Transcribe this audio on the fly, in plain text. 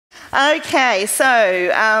Okay,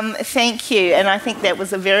 so thank you, and I think that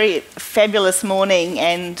was a very fabulous morning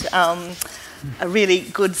and a really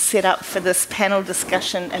good setup for this panel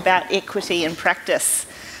discussion about equity in practice.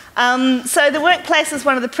 So the workplace is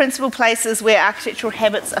one of the principal places where architectural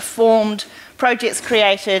habits are formed, projects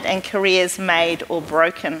created, and careers made or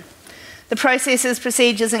broken. The processes,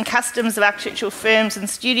 procedures, and customs of architectural firms and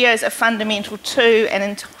studios are fundamental to and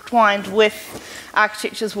entwined with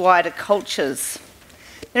architecture's wider cultures.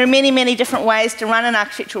 There are many, many different ways to run an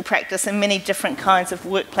architectural practice and many different kinds of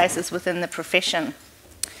workplaces within the profession.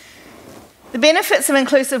 The benefits of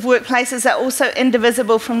inclusive workplaces are also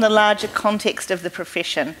indivisible from the larger context of the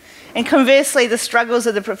profession. And conversely, the struggles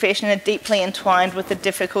of the profession are deeply entwined with the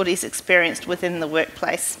difficulties experienced within the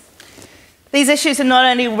workplace. These issues are not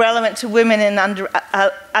only relevant to women in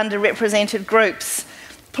underrepresented groups.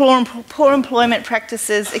 Poor employment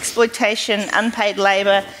practices, exploitation, unpaid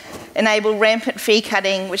labour enable rampant fee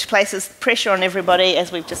cutting, which places pressure on everybody, as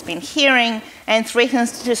we've just been hearing, and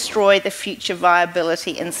threatens to destroy the future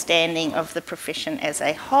viability and standing of the profession as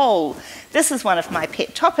a whole. This is one of my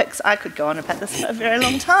pet topics. I could go on about this for a very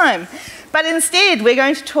long time. But instead, we're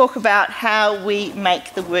going to talk about how we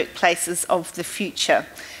make the workplaces of the future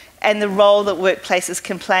and the role that workplaces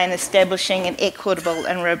can play in establishing an equitable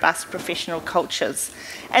and robust professional cultures.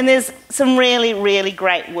 And there's some really, really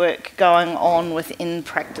great work going on within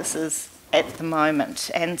practices at the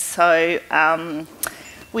moment. And so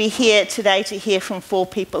we're here today to hear from 4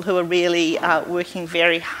 people who are really working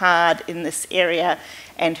very hard in this area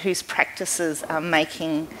and whose practices are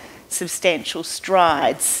making substantial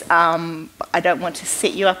strides. I don't want to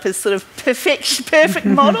set you up as sort of perfect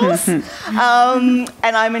models, and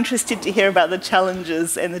I'm interested to hear about the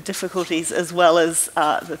challenges and the difficulties as well as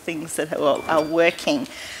the things that are working.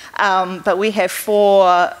 But we have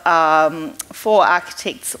 4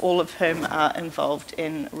 architects, all of whom are involved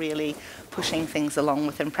in really pushing things along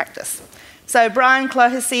within practice. So Brian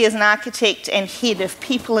Clohessy is an architect and head of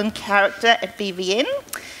people and character at BVN.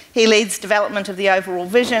 He leads development of the overall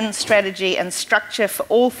vision, strategy and structure for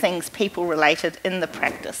all things people-related in the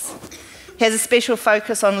practice. He has a special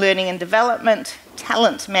focus on learning and development,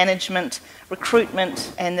 talent management,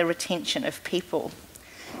 recruitment and the retention of people.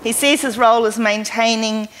 He sees his role as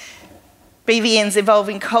maintaining BVN's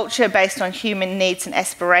evolving culture based on human needs and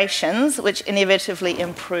aspirations, which inevitably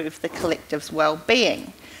improve the collective's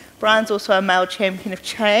well-being. Brian's also a male champion of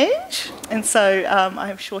change, and so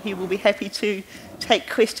I'm sure he will be happy to take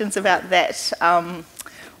questions about that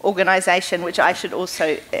organisation, which I should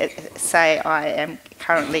also say I am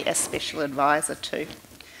currently a special advisor to.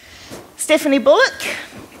 Stephanie Bullock.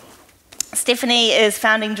 Stephanie is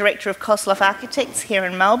founding director of Kosloff Architects here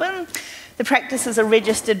in Melbourne. The practice is a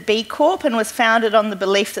registered B Corp and was founded on the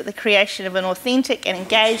belief that the creation of an authentic and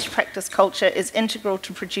engaged practice culture is integral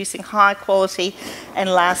to producing high quality and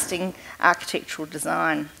lasting architectural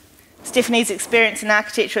design. Stephanie's experience in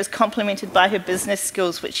architecture is complemented by her business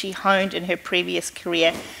skills, which she honed in her previous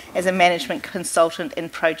career as a management consultant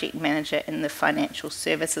and project manager in the financial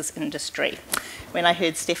services industry. When I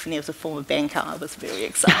heard Stephanie was a former banker, I was very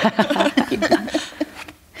excited.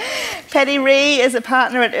 Patty Rhee is a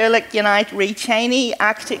partner at Ehrlich Unite Rhee Cheney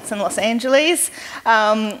Architects in Los Angeles,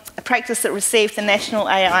 a practice that received the National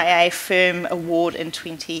AIA Firm Award in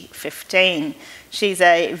 2015. She's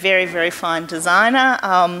a very, very fine designer,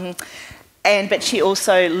 but she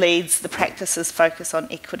also leads the practice's focus on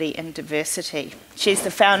equity and diversity. She's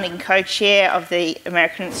the founding co-chair of the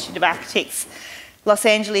American Institute of Architects Los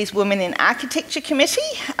Angeles Women in Architecture Committee,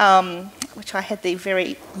 which I had the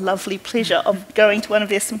very lovely pleasure of going to one of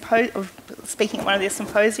their speaking at one of their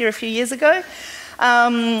symposia a few years ago.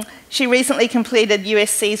 She recently completed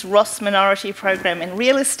USC's Ross Minority Program in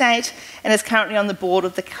Real Estate and is currently on the board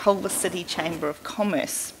of the Culver City Chamber of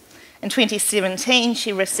Commerce. In 2017,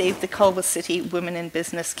 she received the Culver City Women in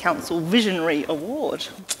Business Council Visionary Award.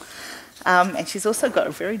 And she's also got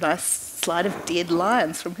a very nice slide of dead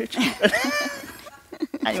lions from her children.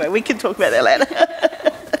 Anyway, we can talk about that later.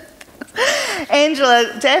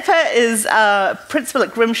 Angela Dapper is principal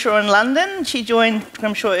at Grimshaw in London. She joined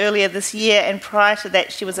Grimshaw earlier this year, and prior to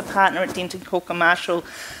that she was a partner at Denton Corker Marshall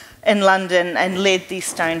in London and led the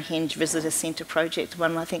Stonehenge Visitor Centre project,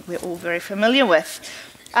 one I think we're all very familiar with.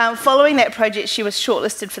 Following that project, she was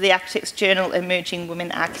shortlisted for the Architects Journal Emerging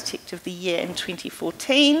Women Architect of the Year in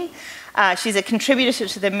 2014. She's a contributor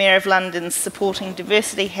to the Mayor of London's Supporting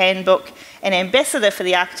Diversity Handbook, an ambassador for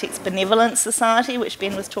the Architects Benevolence Society, which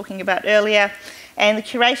Ben was talking about earlier, and the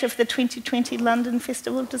curator for the 2020 London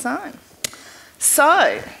Festival of Design.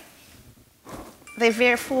 So,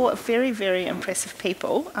 they're 4 very, very impressive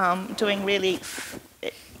people doing really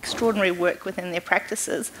extraordinary work within their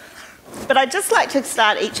practices. But I'd just like to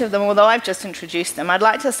start each of them, although I've just introduced them, I'd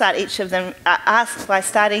like to start each of them, ask by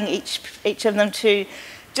starting each of them to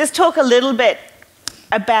just talk a little bit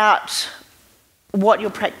about what your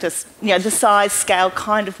practice, the size, scale,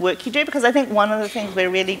 kind of work you do, because I think one of the things we're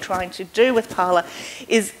really trying to do with Parlour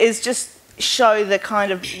is just show the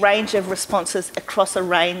kind of range of responses across a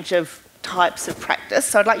range of types of practice.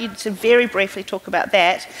 So I'd like you to very briefly talk about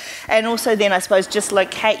that, and also then I suppose just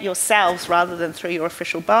locate yourselves rather than through your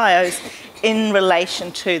official bios in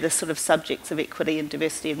relation to the sort of subjects of equity and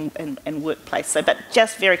diversity and workplace. So, but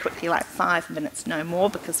just very quickly, like 5 minutes, no more,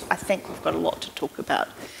 because I think we've got a lot to talk about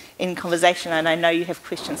in conversation, and I know you have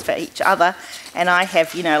questions for each other, and I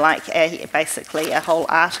have, basically a whole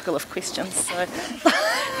article of questions. So,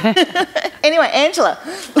 anyway, Angela.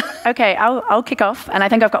 Okay, I'll kick off, and I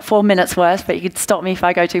think I've got 4 minutes worth, but you could stop me if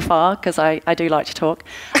I go too far, because I do like to talk.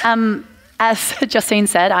 As Justine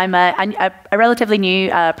said, I'm a relatively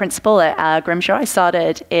new principal at Grimshaw. I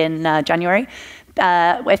started in January.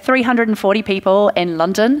 We're 340 people in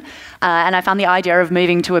London, and I found the idea of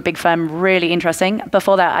moving to a big firm really interesting.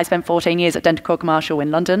 Before that, I spent 14 years at Denter Cork Marshall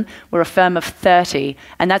in London. We're a firm of 30,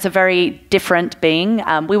 and that's a very different being.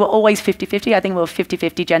 We were always 50-50. I think we were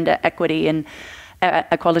 50-50 gender equity and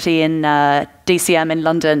equality in DCM in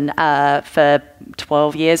London for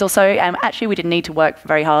 12 years or so. Actually, we didn't need to work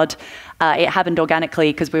very hard. It happened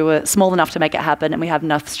organically because we were small enough to make it happen, and we have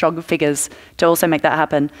enough strong figures to also make that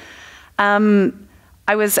happen.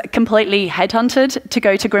 I was completely headhunted to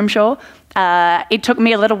go to Grimshaw. It took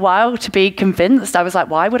me a little while to be convinced. I was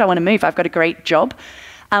like, why would I want to move? I've got a great job.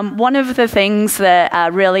 One of the things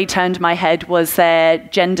that really turned my head was their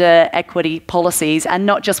gender equity policies, and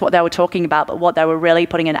not just what they were talking about, but what they were really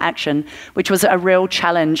putting in action, which was a real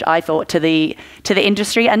challenge, I thought, to the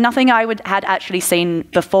industry, and nothing I had actually seen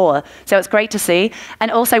before. So it's great to see.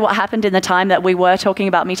 And also what happened in the time that we were talking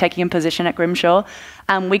about me taking a position at Grimshaw,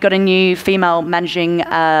 we got a new female managing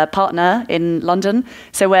partner in London.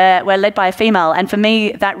 So we're led by a female, and for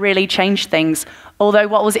me, that really changed things. Although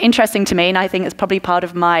what was interesting to me, and I think it's probably part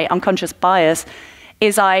of my unconscious bias,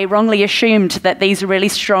 is I wrongly assumed that these really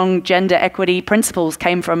strong gender equity principles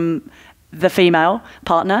came from the female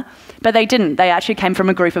partner, but they didn't. They actually came from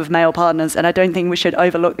a group of male partners, and I don't think we should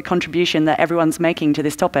overlook the contribution that everyone's making to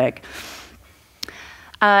this topic.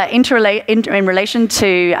 In relation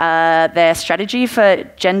to their strategy for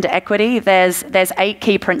gender equity, there's 8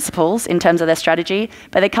 key principles in terms of their strategy,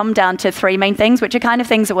 but they come down to 3 main things, which are kind of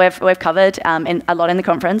things that we've covered a lot in the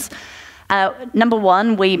conference. Number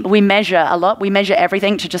 1, we measure a lot. We measure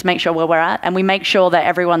everything to just make sure where we're at, and we make sure that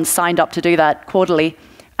everyone's signed up to do that quarterly.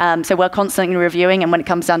 So we're constantly reviewing, and when it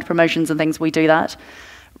comes down to promotions and things, we do that.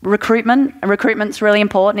 Recruitment's really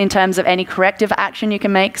important in terms of any corrective action you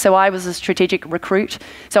can make. So I was a strategic recruit.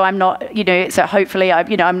 So I'm not, so hopefully,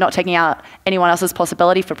 I'm not taking out anyone else's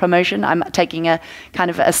possibility for promotion. I'm taking a kind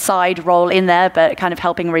of a side role in there, but kind of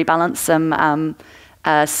helping rebalance some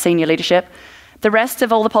senior leadership. The rest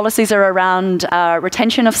of all the policies are around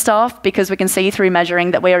retention of staff, because we can see through measuring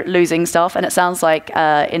that we're losing staff, and it sounds like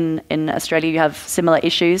in Australia you have similar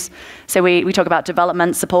issues. So we talk about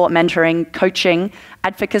development, support, mentoring, coaching,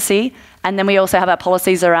 advocacy, and then we also have our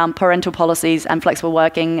policies around parental policies and flexible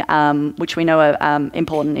working, which we know are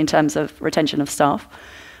important in terms of retention of staff.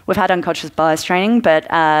 We've had unconscious bias training, but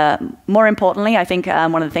more importantly, I think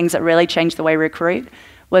one of the things that really changed the way we recruit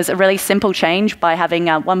was a really simple change by having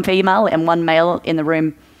 1 female and 1 male in the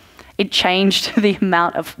room. It changed the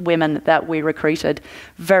amount of women that we recruited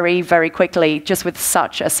very, very quickly, just with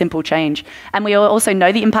such a simple change. And we also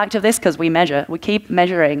know the impact of this because we measure. We keep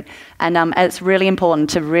measuring, and it's really important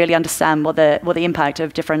to really understand what the impact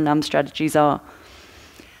of different strategies are.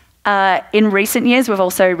 In recent years, we've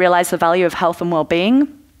also realized the value of health and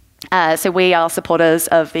well-being. So we are supporters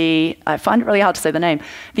of I find it really hard to say the name,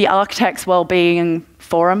 the Architects Wellbeing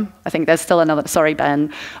Forum. I think there's still another, sorry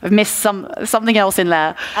Ben, I've missed something else in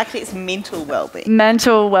there. Actually, it's Mental Wellbeing.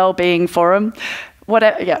 Mental Wellbeing Forum.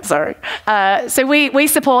 Whatever, yeah, sorry. So we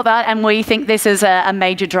support that, and we think this is a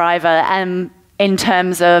major driver in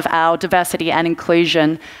terms of our diversity and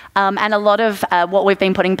inclusion. And a lot of what we've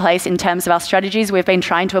been putting in place in terms of our strategies, we've been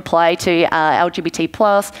trying to apply to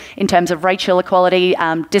LGBT+, in terms of racial equality,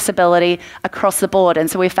 disability, across the board. And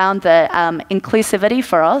so we found that inclusivity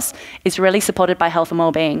for us is really supported by health and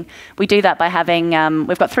wellbeing. We do that by having,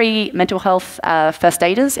 we've got 3 mental health first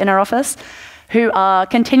aiders in our office who are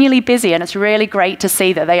continually busy, and it's really great to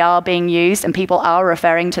see that they are being used and people are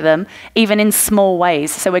referring to them, even in small ways.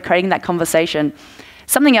 So we're creating that conversation.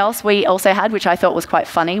 Something else we also had, which I thought was quite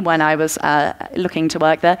funny when I was looking to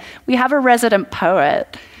work there, we have a resident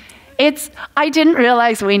poet. I didn't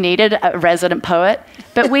realize we needed a resident poet,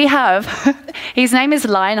 but we have. His name is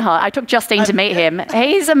Lionheart. I took Justine to meet him.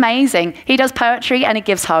 He's amazing. He does poetry and he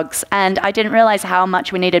gives hugs, and I didn't realize how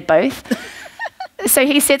much we needed both. So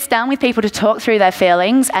he sits down with people to talk through their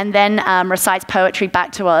feelings and then recites poetry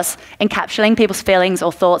back to us, encapsulating people's feelings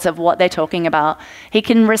or thoughts of what they're talking about. He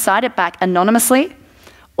can recite it back anonymously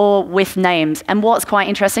or with names. And what's quite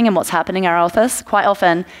interesting and what's happening in our office, quite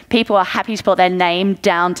often people are happy to put their name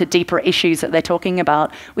down to deeper issues that they're talking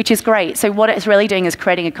about, which is great. So what it's really doing is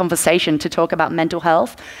creating a conversation to talk about mental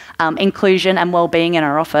health, inclusion and well-being in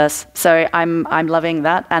our office. So I'm loving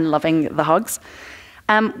that and loving the hugs.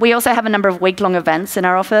 We also have a number of week-long events in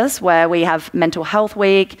our office where we have Mental Health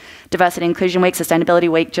Week, Diversity and Inclusion Week, Sustainability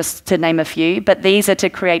Week, just to name a few. But these are to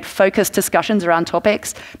create focused discussions around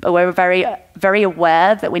topics. But we're very, very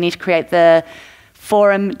aware that we need to create the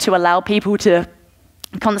forum to allow people to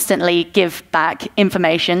constantly give back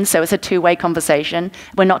information. So it's a two-way conversation.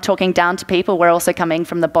 We're not talking down to people. We're also coming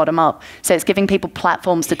from the bottom up. So it's giving people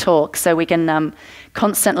platforms to talk so we can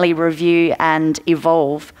constantly review and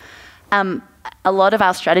evolve. A lot of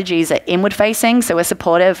our strategies are inward-facing, so we're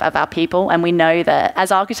supportive of our people, and we know that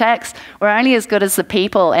as architects, we're only as good as the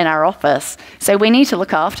people in our office, so we need to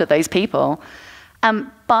look after those people.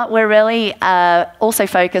 But we're really also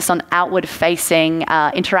focused on outward-facing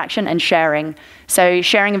interaction and sharing. So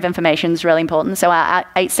sharing of information is really important. So our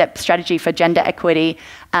 8-step strategy for gender equity,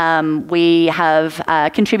 we have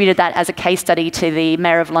contributed that as a case study to the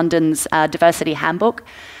Mayor of London's Diversity Handbook.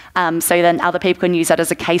 So then other people can use that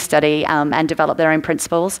as a case study and develop their own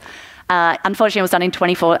principles. Unfortunately, it was done in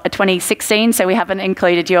 2016, so we haven't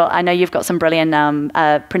included I know you've got some brilliant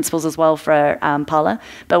principles as well for Parlour,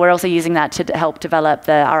 but we're also using that to help develop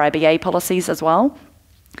the RIBA policies as well.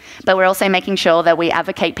 But we're also making sure that we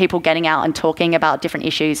advocate people getting out and talking about different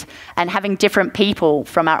issues and having different people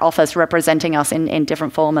from our office representing us in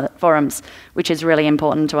different forums, which is really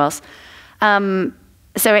important to us.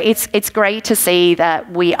 So it's great to see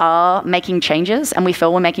that we are making changes, and we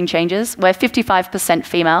feel we're making changes. We're 55%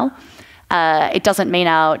 female. It doesn't mean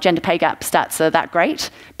our gender pay gap stats are that great,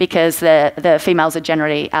 because the females are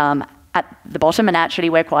generally at the bottom, and actually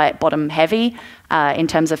we're quite bottom heavy in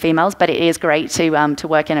terms of females, but it is great to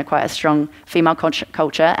work in quite a strong female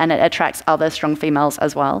culture, and it attracts other strong females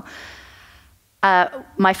as well.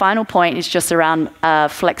 My final point is just around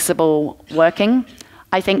flexible working.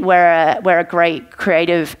 I think we're a great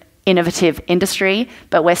creative, innovative industry,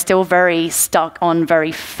 but we're still very stuck on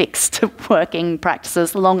very fixed working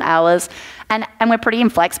practices, long hours, and we're pretty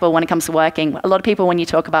inflexible when it comes to working. A lot of people, when you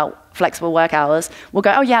talk about flexible work hours, will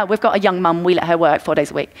go, oh yeah, we've got a young mum, we let her work 4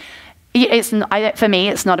 days a week. For me,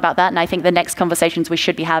 it's not about that, and I think the next conversations we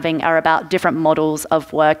should be having are about different models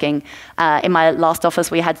of working. In my last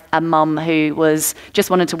office, we had a mum who just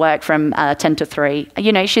wanted to work from 10 to 3.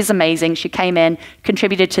 You know, she's amazing. She came in,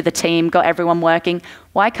 contributed to the team, got everyone working.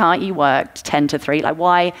 Why can't you work 10 to 3? Like,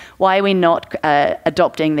 why are we not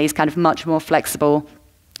adopting these kind of much more flexible,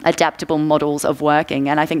 adaptable models of working?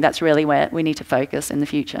 And I think that's really where we need to focus in the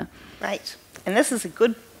future. Right, and this is a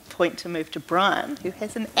good point to move to Brian, who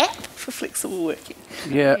has an app for flexible working.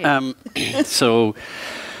 Yeah, so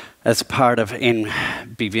as part of in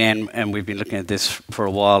BVN, and we've been looking at this for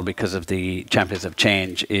a while because of the Champions of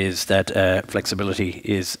Change, is that flexibility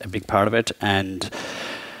is a big part of it, and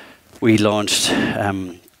we launched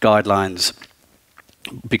guidelines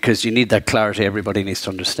because you need that clarity. Everybody needs to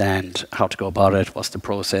understand how to go about it, what's the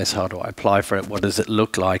process, how do I apply for it, what does it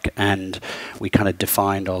look like, and we kind of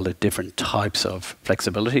defined all the different types of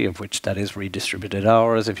flexibility, of which that is redistributed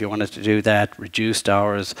hours if you wanted to do that, reduced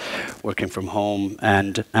hours, working from home,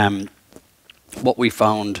 and what we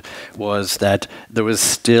found was that there was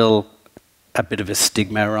still a bit of a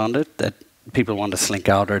stigma around it, that people want to slink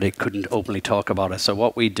out or they couldn't openly talk about it. So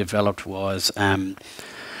what we developed was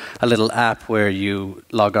a little app where you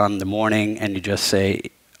log on in the morning and you just say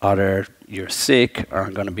either you're sick, or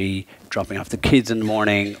I'm going to be dropping off the kids in the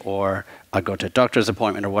morning, or I go to a doctor's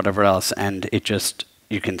appointment, or whatever else, and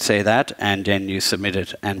you can say that and then you submit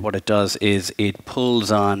it. And what it does is it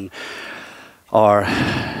pulls on our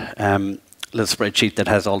little spreadsheet that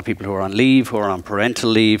has all the people who are on leave, who are on parental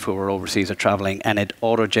leave, who are overseas or traveling, and it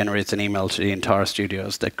auto-generates an email to the entire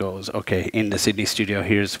studios that goes, okay, in the Sydney studio,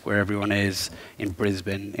 here's where everyone is, in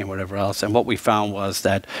Brisbane, in whatever else. And what we found was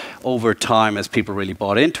that over time, as people really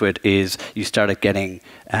bought into it, is you started getting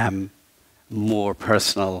more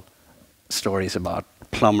personal stories about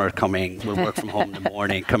plumber coming, will work from home in the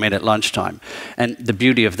morning, come in at lunchtime. And the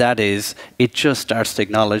beauty of that is it just starts to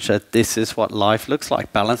acknowledge that this is what life looks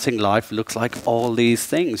like. Balancing life looks like all these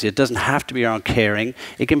things. It doesn't have to be around caring.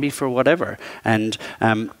 It can be for whatever. And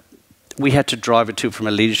we had to drive it too from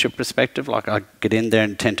a leadership perspective. Like I get in there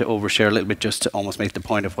and tend to overshare a little bit just to almost make the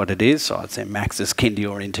point of what it is. So I'd say Max's kindy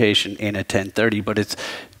orientation in at 10:30, but it's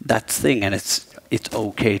that thing, and it's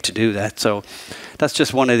okay to do that. So that's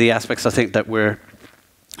just one of the aspects I think that we're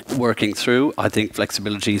working through. I think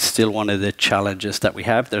flexibility is still one of the challenges that we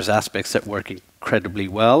have. There's aspects that work incredibly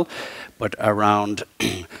well, but around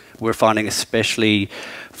we're finding, especially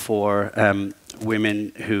for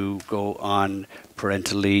women who go on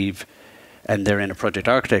parental leave and they're in a project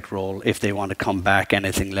architect role, if they want to come back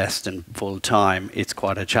anything less than full time, it's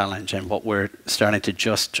quite a challenge. And what we're starting to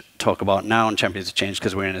just talk about now in Champions of Change,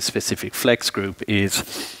 because we're in a specific flex group, is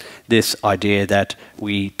this idea that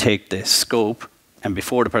we take this scope, and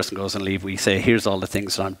before the person goes on leave, we say, here's all the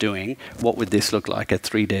things that I'm doing. What would this look like at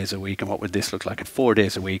 3 days a week? And what would this look like at 4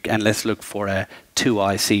 days a week? And let's look for a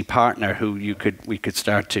 2IC partner who we could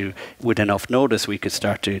start to, with enough notice, we could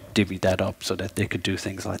start to divvy that up so that they could do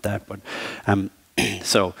things like that. But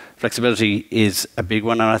so flexibility is a big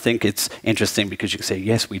one. And I think it's interesting because you can say,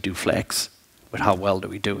 yes, we do flex, but how well do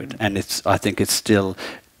we do it? And I think it's still,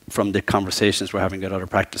 from the conversations we're having at other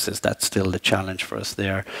practices, that's still the challenge for us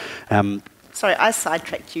there. Sorry, I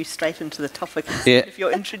sidetracked you straight into the topic if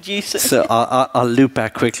you're introducing. So I'll loop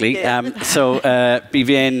back quickly. Yeah. So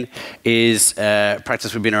BVN is a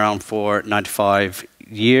practice we've been around for 95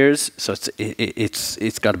 years. So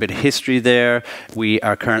it's got a bit of history there. We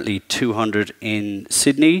are currently 200 in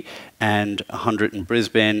Sydney and 100 in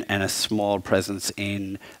Brisbane, and a small presence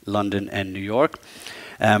in London and New York.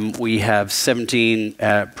 We have 17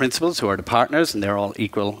 principals who are the partners, and they're all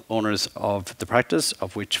equal owners of the practice,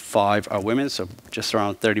 of which 5 are women, so just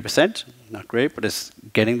around 30%. Not great, but it's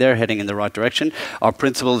getting there, heading in the right direction. Our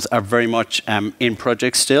principals are very much in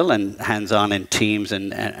projects still and hands-on in teams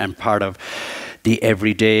and part of the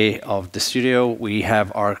everyday of the studio. We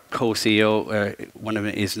have our co-CEO, one of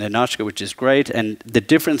them is Ninochka, which is great. And the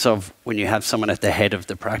difference of when you have someone at the head of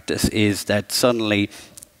the practice is that suddenly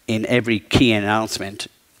in every key announcement,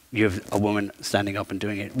 you have a woman standing up and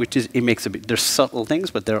doing it, which is, it makes a bit, there's subtle things,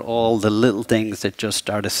 but they're all the little things that just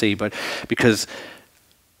start to see. But because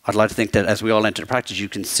I'd like to think that as we all enter the practice, you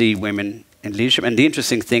can see women in leadership. And the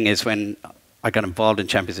interesting thing is when I got involved in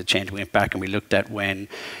Champions of Change, we went back and we looked at when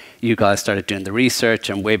you guys started doing the research,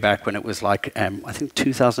 and way back when it was like, I think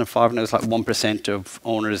 2005, and it was like 1% of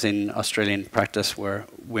owners in Australian practice were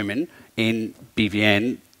women. In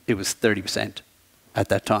BVN, it was 30%. At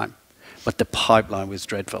that time, but the pipeline was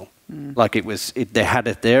dreadful. Like they had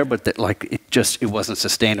it there, but it wasn't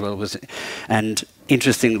sustainable. And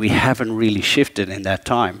interestingly, we haven't really shifted in that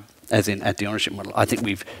time, as in at the ownership model. I think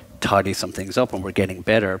we've tidied some things up and we're getting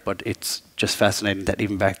better, but it's just fascinating that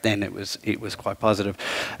even back then it was quite positive.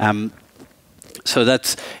 So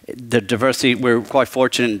that's the diversity. We're quite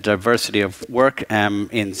fortunate in diversity of work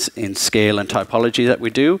in scale and typology that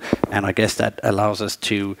we do, and I guess that allows us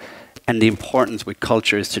to. And the importance with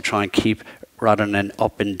culture is to try and keep, rather than an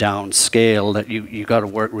up and down scale, that you got to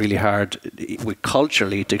work really hard with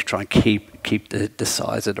culturally to try and keep the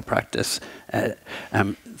size of the practice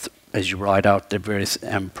as you ride out the various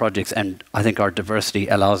projects. And I think our diversity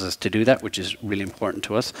allows us to do that, which is really important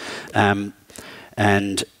to us.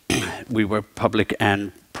 And we were public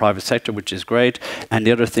and private sector, which is great. And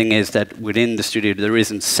the other thing is that within the studio there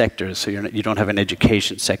isn't sectors, so you don't have an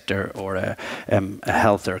education sector or a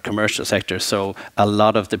health or a commercial sector. So a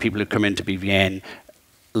lot of the people who come into BVN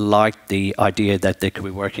like the idea that they could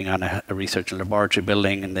be working on a research and laboratory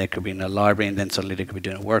building, and they could be in a library, and then suddenly they could be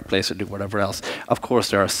doing a workplace or do whatever else. Of course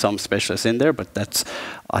there are some specialists in there, but that's,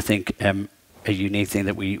 I think, a unique thing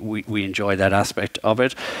that we enjoy that aspect of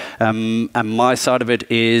it. And my side of it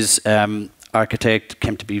is architect,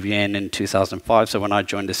 came to BVN in 2005, so when I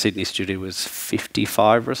joined the Sydney studio it was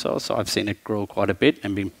 55 or so I've seen it grow quite a bit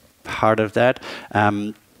and been part of that.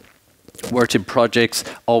 Worked in projects,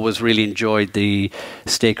 always really enjoyed the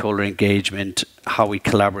stakeholder engagement, how we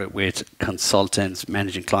collaborate with consultants,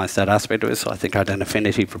 managing clients, that aspect of it. So I think I had an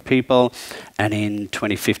affinity for people. And in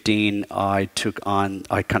 2015, I kind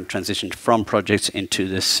of transitioned from projects into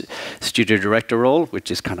this studio director role,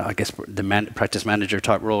 which is kind of, I guess, the practice manager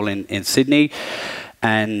type role in Sydney.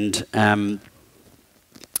 And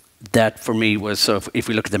that for me was, so if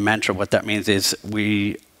we look at the mantra, what that means is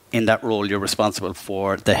in that role, you're responsible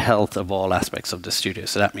for the health of all aspects of the studio.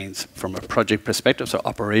 So that means from a project perspective, so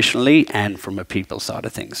operationally, and from a people side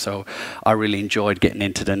of things. So I really enjoyed getting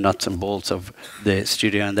into the nuts and bolts of the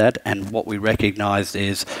studio and that. And what we recognized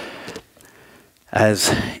is,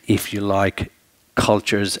 as if you like,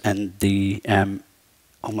 cultures and the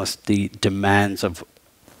almost the demands of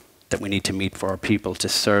that we need to meet for our people to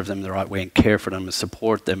serve them the right way and care for them and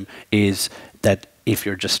support them, is that if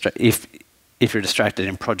you're distracted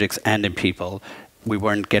in projects and in people, we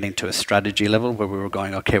weren't getting to a strategy level where we were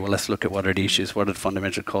going, okay, well, let's look at what are the issues, what are the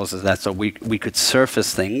fundamental causes of that. So we could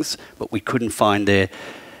surface things, but we couldn't find the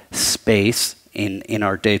space in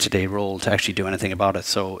our day-to-day role to actually do anything about it.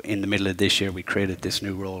 So in the middle of this year, we created this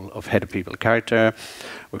new role of Head of People Character,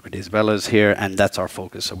 work with Isabella's here, and that's our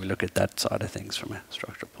focus. So we look at that side of things from a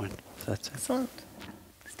structural point. So that's it. Excellent.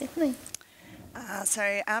 Stephanie?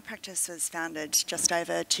 So our practice was founded just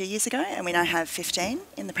over 2 years ago, and we now have 15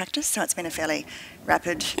 in the practice, so it's been a fairly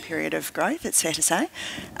rapid period of growth, it's fair to say.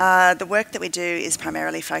 The work that we do is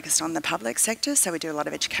primarily focused on the public sector, so we do a lot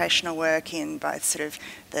of educational work in both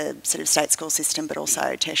the state school system, but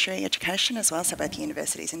also tertiary education as well, so both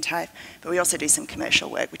universities and TAFE. But we also do some commercial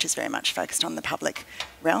work, which is very much focused on the public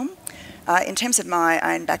realm. In terms of my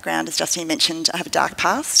own background, as Justine mentioned, I have a dark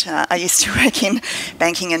past. I used to work in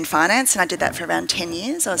banking and finance, and I did that for around 10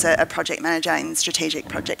 years. I was a project manager in strategic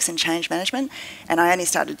projects and change management, and I only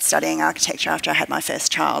started studying architecture after I had my first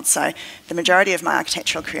child. So the majority of my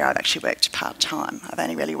architectural career, I've actually worked part-time. I've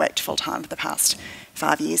only really worked full-time for the past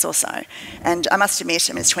 5 years or so. And I must admit,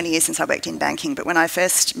 it's 20 years since I worked in banking, but when I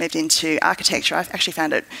first moved into architecture, I actually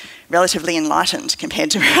found it relatively enlightened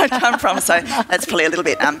compared to where I'd come from, so that's probably a little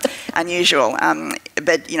bit unusual.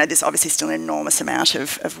 But, there's obviously still an enormous amount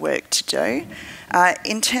of work to do.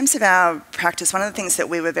 In terms of our practice, one of the things that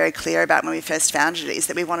we were very clear about when we first founded it is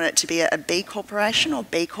that we wanted it to be a B corporation or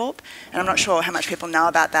B Corp, and I'm not sure how much people know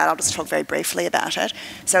about that. I'll just talk very briefly about it.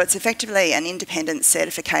 So it's effectively an independent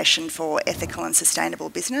certification for ethical and sustainable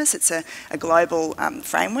business. It's a global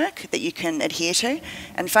framework that you can adhere to,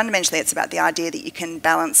 and fundamentally it's about the idea that you can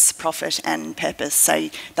balance profit and purpose, so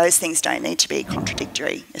those things don't need to be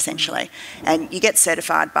contradictory, essentially. And you get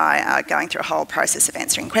certified by going through a whole process of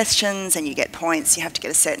answering questions, and you get points. You have to get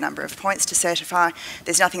a certain number of points to certify.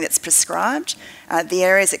 There's nothing that's prescribed. The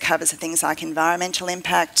areas it covers are things like environmental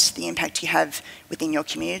impact, the impact you have within your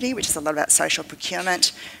community, which is a lot about social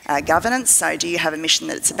procurement, governance. So do you have a mission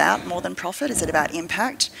that it's about more than profit? Is it about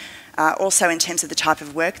impact? Also in terms of the type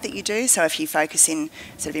of work that you do, so if you focus in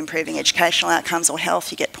improving educational outcomes or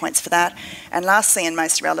health, you get points for that. And lastly, and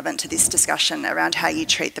most relevant to this discussion, around how you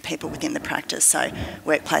treat the people within the practice, so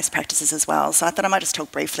workplace practices as well. So I thought I might just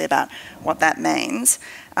talk briefly about what that means.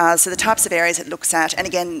 So the types of areas it looks at, and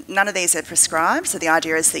again, none of these are prescribed, so the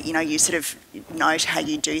idea is that you note how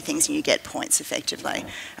you do things and you get points effectively.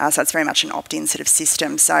 So it's very much an opt-in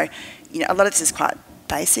system. So a lot of this is quite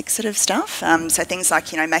basic stuff. So things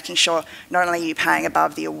like, making sure not only are you paying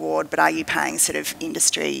above the award, but are you paying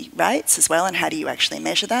industry rates as well, and how do you actually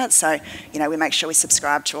measure that? So, we make sure we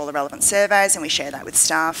subscribe to all the relevant surveys and we share that with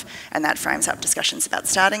staff, and that frames up discussions about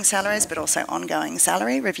starting salaries, but also ongoing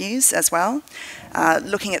salary reviews as well.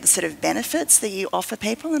 Looking at the benefits that you offer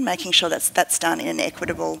people and making sure that's done in an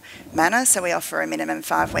equitable manner. So we offer a minimum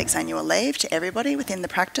 5 weeks annual leave to everybody within the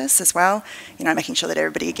practice as well, making sure that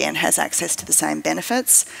everybody again has access to the same benefits.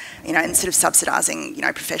 And subsidising,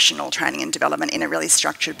 professional training and development in a really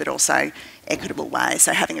structured but also equitable way.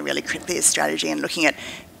 So having a really clear strategy and looking at,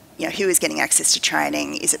 who is getting access to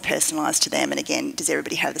training, is it personalised to them, and again, does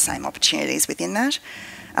everybody have the same opportunities within that?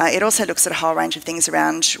 It also looks at a whole range of things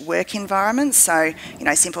around work environments. So,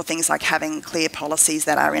 simple things like having clear policies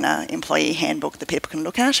that are in an employee handbook that people can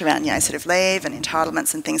look at around, leave and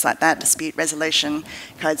entitlements and things like that, dispute resolution,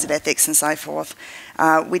 codes of ethics and so forth.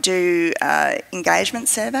 We do engagement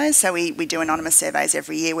surveys, so we do anonymous surveys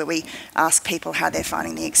every year where we ask people how they're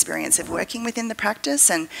finding the experience of working within the practice,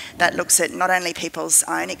 and that looks at not only people's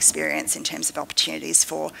own experience in terms of opportunities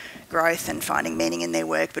for growth and finding meaning in their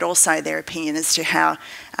work, but also their opinion as to how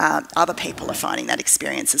other people are finding that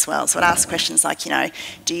experience as well. So it asks questions like,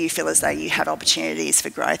 do you feel as though you have opportunities for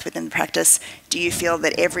growth within the practice? Do you feel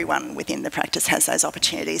that everyone within the practice has those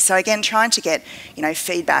opportunities? So again, trying to get,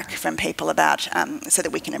 feedback from people about so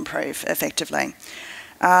that we can improve effectively.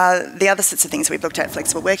 The other sorts of things we've looked at,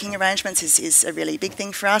 flexible working arrangements, is a really big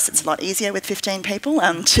thing for us. It's a lot easier with 15 people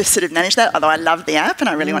to manage that, although I love the app and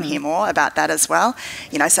I really want to hear more about that as well.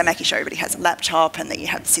 So making sure everybody has a laptop and that you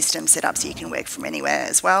have the system set up so you can work from anywhere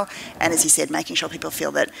as well. And as you said, making sure people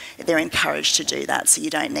feel that they're encouraged to do that, so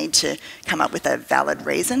you don't need to come up with a valid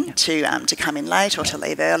reason to come in late or to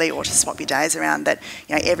leave early or to swap your days around, that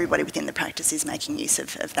everybody within the practice is making use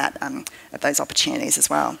of that, of those opportunities as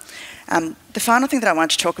well. The final thing that I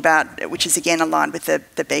wanted to talk about, which is again aligned with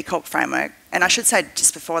the B Corp framework, And I should say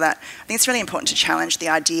just before that, I think it's really important to challenge the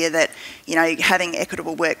idea that, you know, having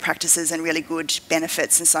equitable work practices and really good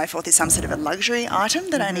benefits and so forth is some sort of a luxury item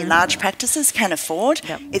that only large practices can afford.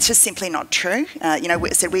 Yep. It's just simply not true. You know,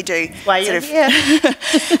 so we do Why sort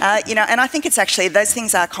of, you know, and I think it's actually, those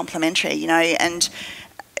things are complementary, you know, and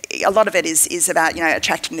a lot of it is about, you know,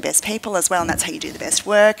 attracting the best people as well, and that's how you do the best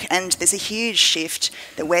work. And there's a huge shift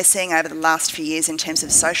that we're seeing over the last few years in terms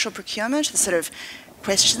of social procurement, the sort of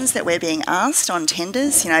questions that we're being asked on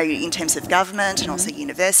tenders, you know, in terms of government and also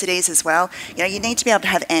universities as well. You know, you need to be able to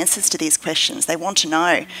have answers to these questions. They want to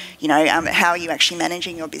know, you know, how are you actually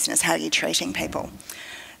managing your business, how are you treating people.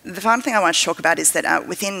 The final thing I want to talk about is that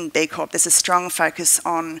within B Corp there's a strong focus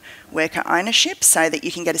on worker ownership, so that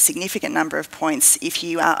you can get a significant number of points if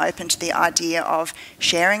you are open to the idea of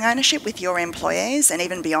sharing ownership with your employees, and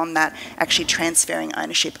even beyond that, actually transferring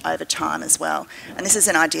ownership over time as well. And this is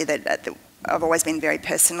an idea that I've always been very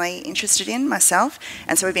personally interested in myself,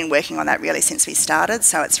 and so we've been working on that really since we started.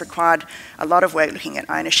 So it's required a lot of work looking at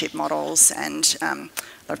ownership models and a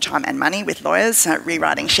lot of time and money with lawyers,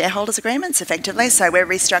 rewriting shareholders agreements effectively. So we're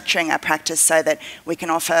restructuring our practice so that we can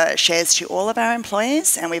offer shares to all of our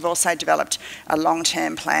employees, and we've also developed a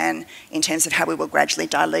long-term plan in terms of how we will gradually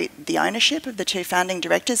dilute the ownership of the two founding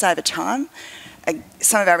directors over time.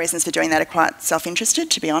 Some of our reasons for doing that are quite self-interested,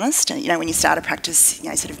 to be honest. You know, when you start a practice, you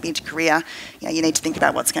know, sort of mid-career, you know, you need to think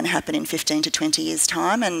about what's going to happen in 15 to 20 years'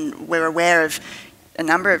 time, and we're aware of a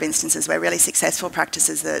number of instances where really successful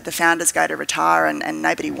practices, the founders go to retire and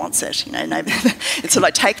nobody wants it. You know, it's sort of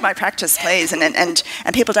like, take my practice, please, and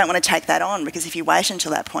people don't want to take that on, because if you wait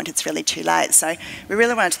until that point, it's really too late. So we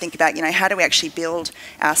really wanted to think about, you know, how do we actually build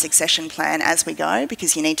our succession plan as we go,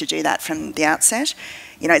 because you need to do that from the outset.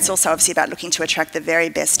 You know, it's also obviously about looking to attract the very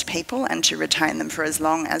best people and to retain them for as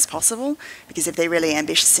long as possible, because if they're really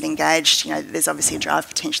ambitious and engaged, you know, there's obviously a drive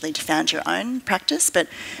potentially to found your own practice, but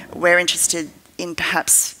we're interested in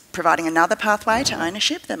perhaps providing another pathway to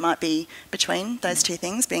ownership that might be between those two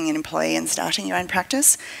things, being an employee and starting your own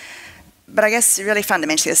practice. But I guess really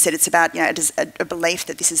fundamentally, as I said, it's about, you know, a belief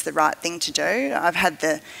that this is the right thing to do. I've had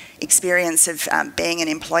the experience of being an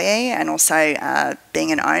employee and also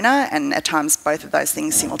being an owner, and at times both of those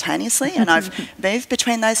things simultaneously, and I've moved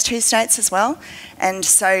between those two states as well. And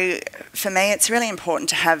so for me, it's really important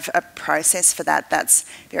to have a process for that that's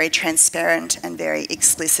very transparent and very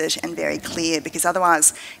explicit and very clear, because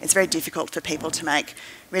otherwise it's very difficult for people to make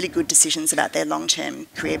really good decisions about their long-term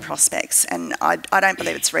career prospects. And I don't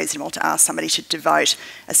believe it's reasonable to ask somebody to devote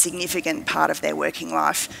a significant part of their working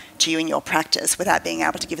life to you in your practice without being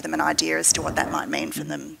able to give them an idea as to what that might mean for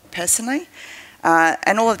them personally.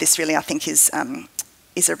 And all of this really, I think, is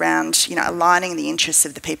around, you know, aligning the interests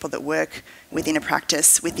of the people that work within a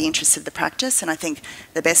practice with the interests of the practice. And I think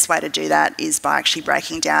the best way to do that is by actually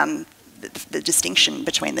breaking down the distinction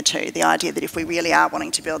between the two, the idea that if we really are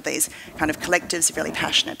wanting to build these kind of collectives of really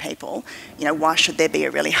passionate people, you know, why should there be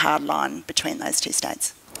a really hard line between those two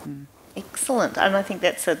states? Excellent, and I think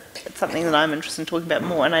that's something that I'm interested in talking about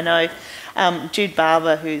more. And I know Jude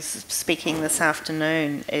Barber, who's speaking this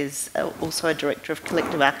afternoon, is also a director of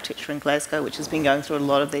collective architecture in Glasgow, which has been going through a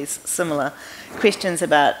lot of these similar questions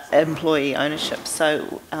about employee ownership.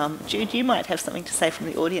 So, Jude, you might have something to say from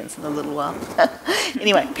the audience in a little while.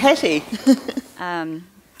 Anyway, Patty.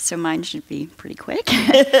 So mine should be pretty quick,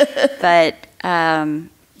 but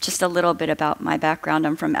just a little bit about my background.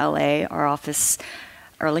 I'm from LA. Our office,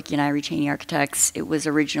 Ehrlich United Cheney Architects, it was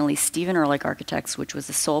originally Stephen Ehrlich Architects, which was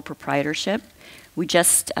a sole proprietorship. We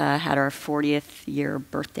just had our 40th year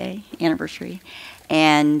birthday anniversary,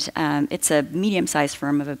 and it's a medium-sized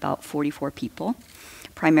firm of about 44 people,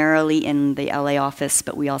 primarily in the LA office,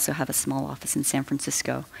 but we also have a small office in San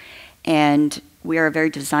Francisco. And we are a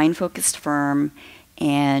very design-focused firm,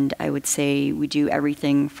 and I would say we do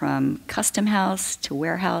everything from custom house to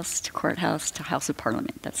warehouse to courthouse to House of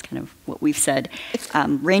Parliament. That's kind of what we've said.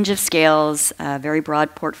 Range of scales, very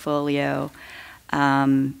broad portfolio,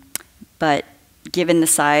 but given the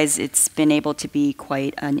size, it's been able to be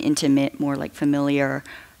quite an intimate, more like familiar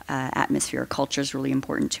atmosphere. Culture is really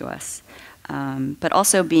important to us. But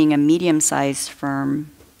also being a medium-sized firm,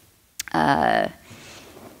 and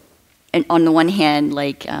on the one hand,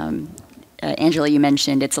 like Angela, you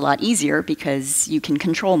mentioned, it's a lot easier because you can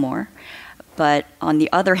control more. But on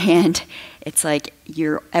the other hand, it's like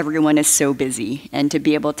everyone is so busy, and to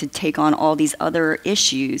be able to take on all these other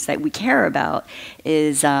issues that we care about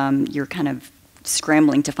is you're kind of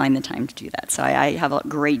scrambling to find the time to do that. So I have a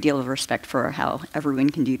great deal of respect for how everyone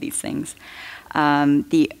can do these things.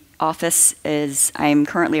 The office is, I'm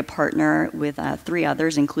currently a partner with 3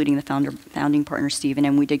 others, including the founding partner, Stephen,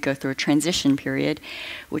 and we did go through a transition period,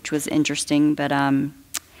 which was interesting. But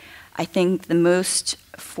I think the most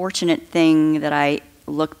fortunate thing that I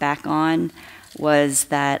look back on was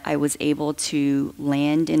that I was able to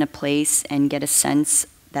land in a place and get a sense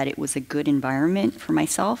that it was a good environment for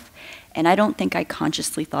myself. And I don't think I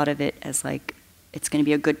consciously thought of it as like, it's going to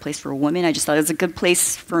be a good place for a woman. I just thought it was a good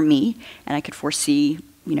place for me, and I could foresee,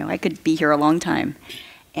 you know, I could be here a long time.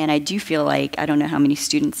 And I do feel like, I don't know how many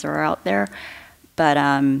students are out there, but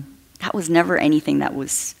that was never anything that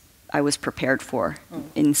I was prepared for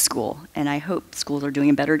in school. And I hope schools are doing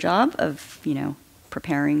a better job of, you know,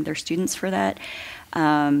 preparing their students for that,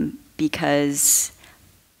 because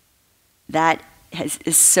that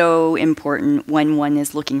is so important when one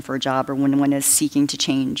is looking for a job or when one is seeking to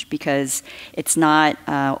change, because it's not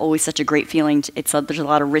always such a great feeling. There's a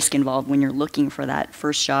lot of risk involved when you're looking for that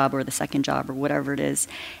first job or the second job or whatever it is,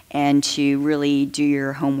 and to really do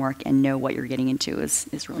your homework and know what you're getting into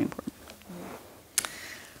is really important.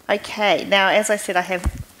 Okay, now as I said, I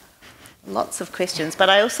have lots of questions,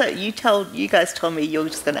 but I also, you guys told me you're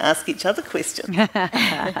just going to ask each other questions.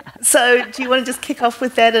 So do you want to just kick off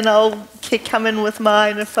with that, and I'll come in with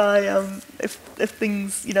mine if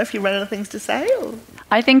things, you know, if you run out of things to say? Or?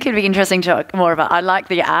 I think it'd be interesting to talk more about, I like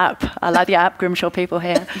the app, Grimshaw people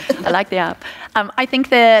here. I like the app. I think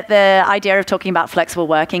the idea of talking about flexible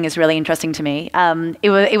working is really interesting to me.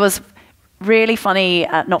 It was really funny,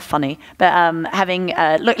 not funny, but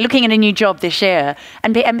looking at a new job this year,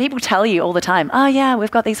 and people tell you all the time, oh yeah, we've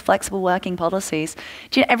got these flexible working policies.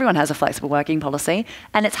 Everyone has a flexible working policy,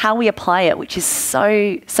 and it's how we apply it, which is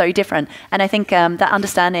so different. And I think that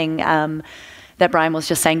understanding that Brian was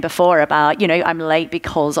just saying before about, you know, I'm late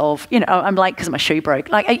because of, you know, I'm late because my shoe broke.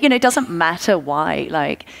 Like, you know, it doesn't matter why.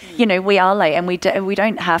 Like, you know, we are late, and we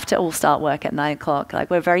don't have to all start work at 9 o'clock. Like,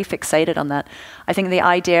 we're very fixated on that. I think the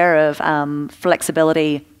idea of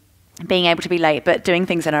flexibility, being able to be late, but doing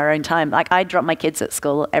things in our own time. Like, I drop my kids at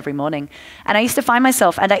school every morning, and I used to find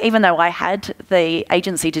myself, and even though I had the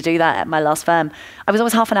agency to do that at my last firm, I was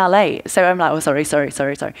always half an hour late. So I'm like, oh, sorry.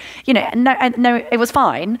 You know, no, it was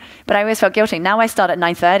fine, but I always felt guilty. Now I start at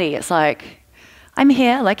 9:30. It's like, I'm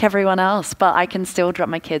here like everyone else, but I can still drop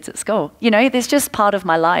my kids at school. You know, it's just part of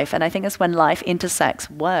my life, and I think it's when life intersects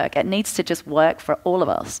work. It needs to just work for all of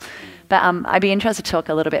us. But I'd be interested to talk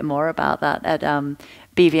a little bit more about that at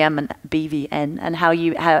BVM and BVN, and how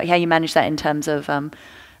you manage that in terms of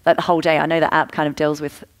that the whole day. I know the app kind of deals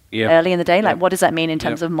with early in the day. Like, what does that mean in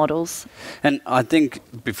terms of models? And I think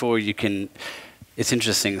before you can, it's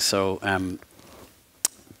interesting. So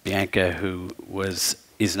Bianca, who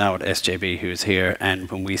is now at SJB, who is here,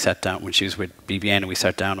 and when we sat down, when she was with BVN, and we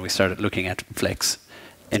sat down and we started looking at Flex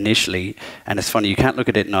initially, and it's funny, you can't look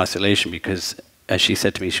at it in isolation, because as she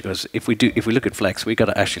said to me, she goes, if we look at Flex, we got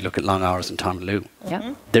to actually look at long hours and time and lieu.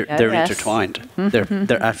 Yeah. They're intertwined.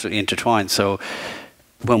 They're absolutely intertwined. So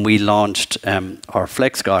when we launched our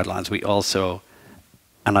Flex guidelines, we also,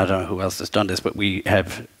 and I don't know who else has done this, but we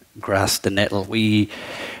have grasped the nettle. We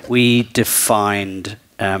defined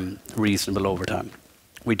reasonable overtime.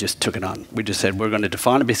 We just took it on. We just said, we're going to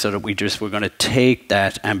define it so that we're going to take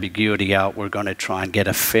that ambiguity out. We're going to try and get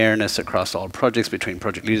a fairness across all projects between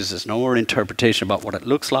project leaders. There's no more interpretation about what it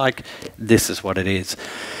looks like. This is what it is.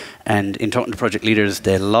 And in talking to project leaders,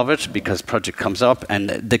 they love it because project comes up.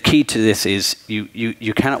 And the key to this is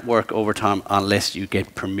you cannot work overtime unless you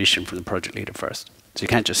get permission from the project leader first. So you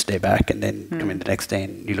can't just stay back and then come in the next day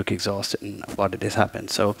and you look exhausted and what it has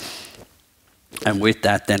happened. So, and with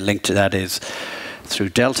that, then linked to that is through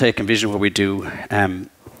Deltec and Vision, where we do, and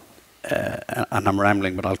I'm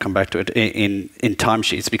rambling, but I'll come back to it, in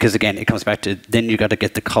timesheets, because again, it comes back to, then you got to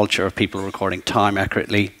get the culture of people recording time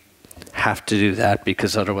accurately, have to do that,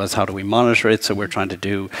 because otherwise how do we monitor it? So we're trying to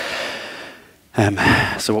do,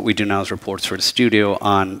 so what we do now is reports for the studio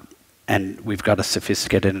on, and we've got it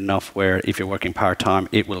sophisticated enough where if you're working part-time,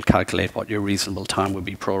 it will calculate what your reasonable time would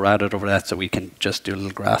be prorated over that, so we can just do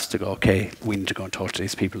little graphs to go, okay, we need to go and talk to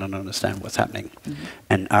these people and understand what's happening.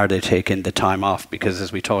 And are they taking the time off? Because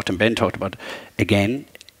as we talked and Ben talked about, again,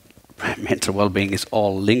 mental well-being is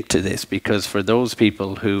all linked to this, because for those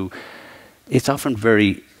people who, it's often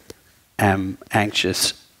very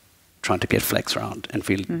anxious trying to get flex around and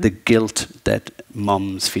feel the guilt that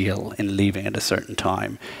mums feel in leaving at a certain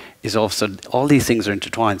time is also, all these things are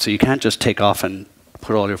intertwined. So you can't just take off and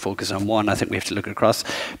put all your focus on one. I think we have to look across,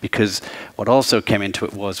 because what also came into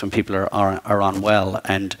it was when people are unwell,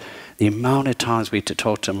 and the amount of times we had to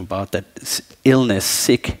talk to them about that illness,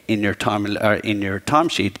 sick in your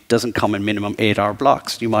timesheet doesn't come in minimum 8-hour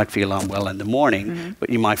blocks. You might feel unwell in the morning, but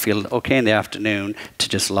you might feel okay in the afternoon to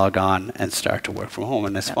just log on and start to work from home,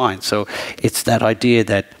 and that's fine. So it's that idea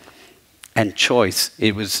that, and choice.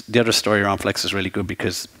 It was, the other story around Flex is really good,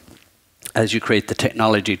 because as you create the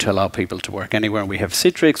technology to allow people to work anywhere, and we have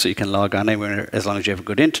Citrix, so you can log on anywhere as long as you have a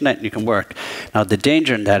good internet and you can work. Now the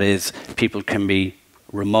danger in that is people can be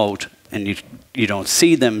remote and you don't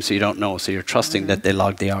see them, so you don't know, so you're trusting that they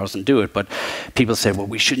log the hours and do it. But people say, well,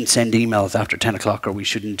 we shouldn't send emails after 10 o'clock, or we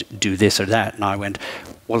shouldn't do this or that. And I went,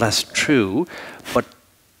 well, that's true, but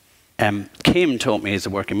Kim told me, as a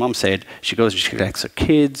working mum, said she goes and she collects her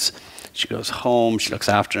kids, she goes home, she looks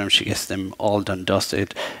after them, she gets them all done,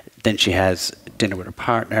 dusted, then she has dinner with her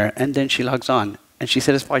partner, and then she logs on. And she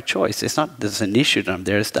said it's by choice. It's not there's an issue that I'm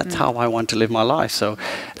there. That's how I want to live my life. So,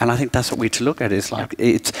 and I think that's what we need to look at. Is like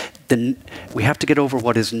we have to get over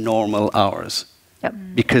what is normal hours. Yep.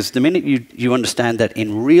 Because the minute you understand that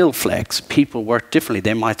in real flex, people work differently.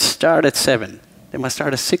 They might start at 7. They might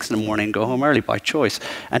start at 6 in the morning and go home early by choice.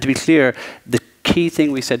 And to be clear, the key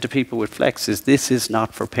thing we said to people with flex is this is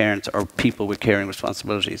not for parents or people with caring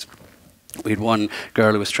responsibilities. We had one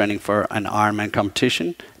girl who was training for an Ironman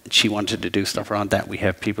competition. She wanted to do stuff around that. We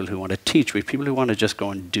have people who want to teach. We have people who want to just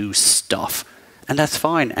go and do stuff. And that's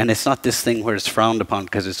fine. And it's not this thing where it's frowned upon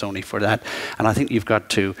because it's only for that. And I think you've got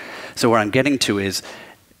to... So where I'm getting to is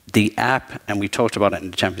the app, and we talked about it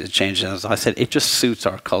in the Champions of Change, and as I said, it just suits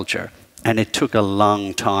our culture. And it took a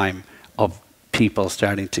long time of people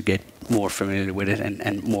starting to get more familiar with it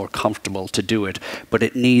and more comfortable to do it. But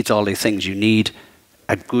it needs all these things. You need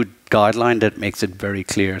a good guideline that makes it very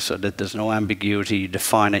clear so that there's no ambiguity. You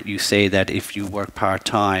define it, you say that if you work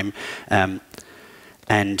part-time, and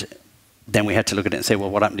then we had to look at it and say, well,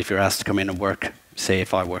 what happened if you're asked to come in and work, say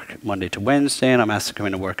if I work Monday to Wednesday and I'm asked to come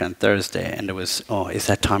in and work on Thursday, and there was, oh, is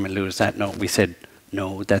that time in lieu, is that? No, we said,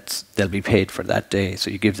 no, they'll be paid for that day. So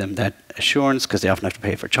you give them that assurance, because they often have to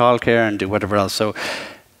pay for childcare and do whatever else. So,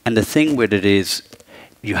 and the thing with it is,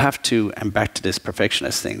 you have to, and back to this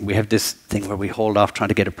perfectionist thing, we have this thing where we hold off trying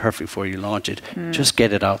to get it perfect before you launch it. Just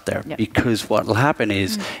get it out there. Yep. Because what will happen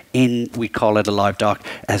is, we call it a live doc,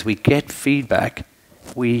 as we get feedback,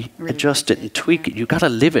 we adjust it and tweak it. You've got to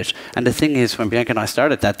live it. And the thing is, when Bianca and I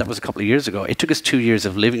started that was a couple of years ago. It took us 2 years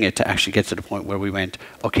of living it to actually get to the point where we went,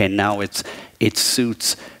 okay, now it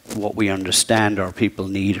suits what we understand our people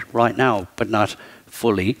need right now, but not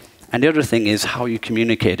fully. And the other thing is how you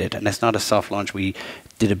communicate it. And it's not a soft launch. We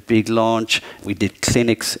did a big launch. We did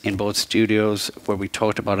clinics in both studios where we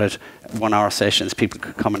talked about it, 1-hour sessions. People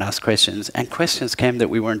could come and ask questions. And questions came that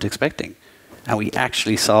we weren't expecting. And we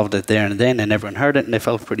actually solved it there and then, and everyone heard it, and they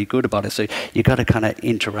felt pretty good about it. So you got to kind of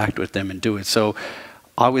interact with them and do it. So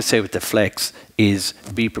I would say with the flex is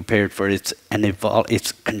be prepared for it, and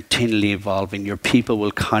it's continually evolving. Your people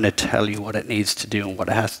will kind of tell you what it needs to do and what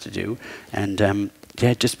it has to do. And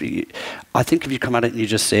yeah, just be, I think if you come at it and you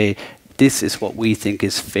just say, this is what we think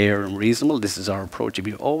is fair and reasonable, this is our approach. If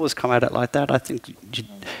you always come at it like that, I think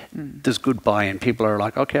there's good buy-in. People are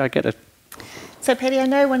like, okay, I get it. So, Patty, I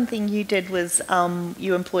know one thing you did was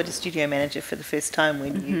you employed a studio manager for the first time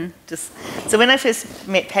when you just... So when I first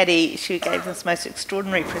met Patty, she gave this most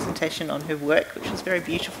extraordinary presentation on her work, which was very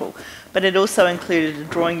beautiful. But it also included a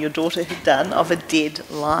drawing your daughter had done of a dead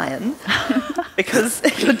lion. Because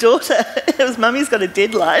your daughter, it was Mummy's got a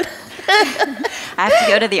deadline. I have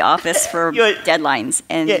to go to the office for deadlines,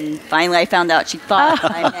 and finally I found out she thought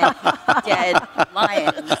I meant dead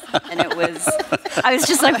lions, and I was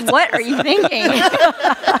just like, what are you thinking?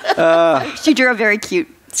 She drew a very cute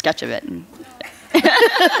sketch of it.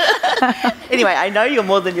 Anyway, I know you're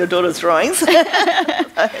more than your daughter's drawings.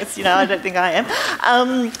 I don't think I am.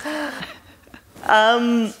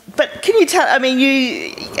 But can you tell, I mean,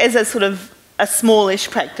 you, as a sort of a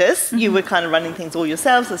smallish practice, you were kind of running things all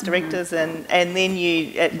yourselves as directors, and then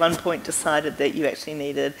you at one point decided that you actually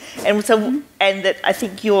needed, and that I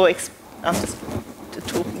think I'm just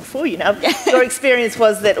talking for you now, your experience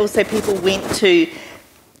was that also people went to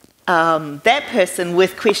that person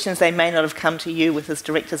with questions they may not have come to you with as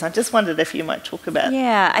directors. I just wondered if you might talk about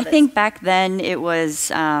that. I think back then it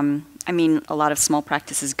was... a lot of small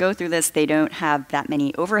practices go through this. They don't have that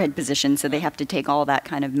many overhead positions, so they have to take all that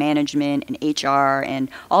kind of management and HR and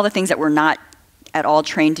all the things that we're not at all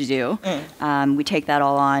trained to do. We take that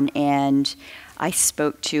all on, and I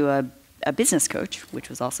spoke to a business coach, which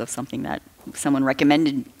was also something that someone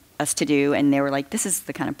recommended us to do, and they were like, this is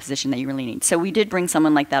the kind of position that you really need. So we did bring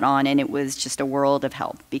someone like that on, and it was just a world of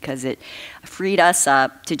help because it freed us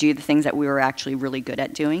up to do the things that we were actually really good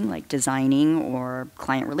at doing, like designing or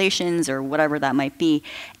client relations or whatever that might be,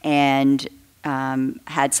 and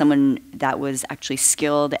had someone that was actually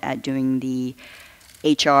skilled at doing the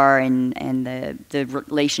HR and the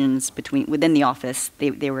relations within the office.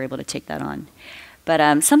 They were able to take that on.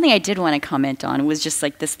 But something I did want to comment on was just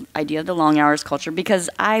like this idea of the long hours culture,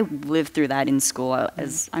 because I lived through that in school,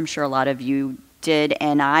 as I'm sure a lot of you did,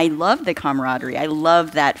 and I loved the camaraderie. I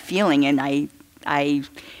loved that feeling, and I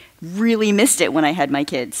really missed it when I had my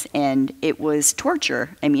kids, and it was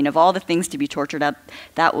torture. I mean, of all the things to be tortured up,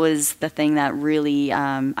 that was the thing that really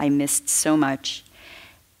I missed so much.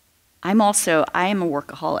 I am a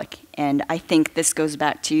workaholic, and I think this goes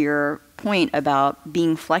back to your point about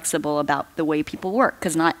being flexible about the way people work,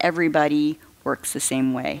 because not everybody works the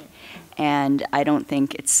same way. And I don't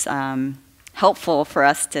think it's helpful for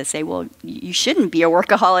us to say, well, you shouldn't be a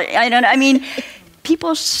workaholic. I mean,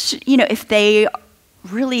 people, if they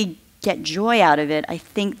really get joy out of it, I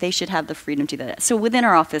think they should have the freedom to do that. So within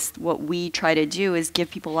our office, what we try to do is give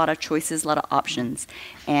people a lot of choices, a lot of options,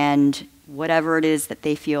 and whatever it is that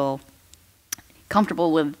they feel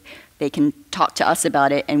comfortable with, they can talk to us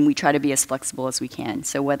about it, and we try to be as flexible as we can.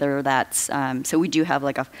 So whether that's, so we do have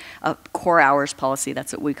like a core hours policy,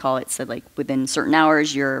 that's what we call it. So like within certain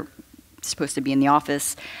hours, you're supposed to be in the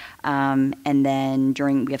office. And then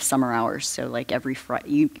we have summer hours. So like every Friday,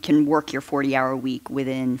 you can work your 40-hour week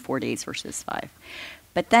within 4 days versus 5.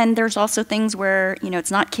 But then there's also things where,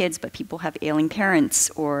 it's not kids, but people have ailing parents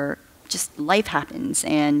or just life happens.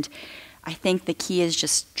 And I think the key is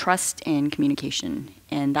just trust and communication,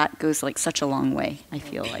 and that goes like such a long way, I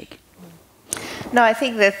feel like. No, I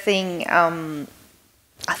think the thing, I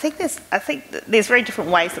think there's very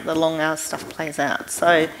different ways that the long hours stuff plays out.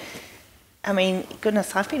 So, I mean,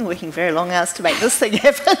 goodness, I've been working very long hours to make this thing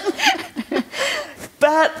happen.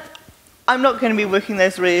 But I'm not going to be working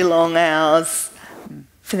those really long hours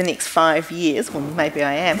for the next 5 years. Well, maybe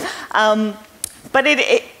I am. But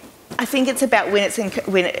I think it's about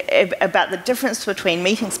about the difference between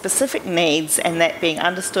meeting specific needs and that being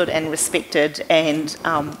understood and respected and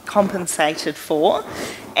compensated for,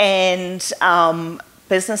 and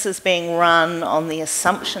businesses being run on the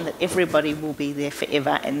assumption that everybody will be there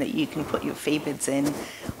forever and that you can put your fee bids in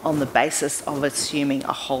on the basis of assuming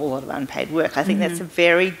a whole lot of unpaid work. I think that's a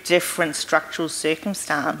very different structural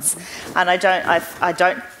circumstance, and I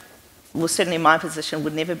don't. Well, certainly my position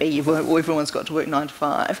would never be everyone's got to work 9 to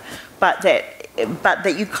 5, but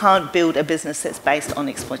that you can't build a business that's based on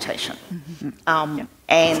exploitation,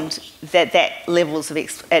 and that levels of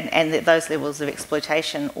that those levels of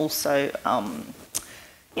exploitation also,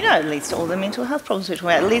 leads to all the mental health problems we're talking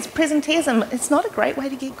about. It leads to presenteeism. It's not a great way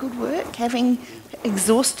to get good work, having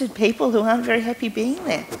exhausted people who aren't very happy being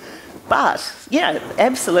there. But,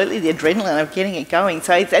 absolutely the adrenaline of getting it going.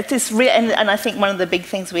 So it's this and I think one of the big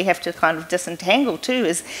things we have to kind of disentangle too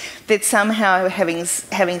is that somehow having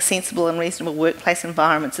sensible and reasonable workplace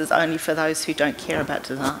environments is only for those who don't care about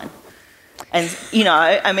design. And,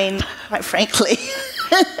 I mean, quite frankly...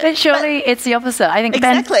 But surely it's the opposite. I think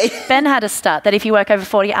exactly. Ben had a stat that if you work over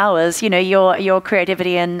 40 hours, your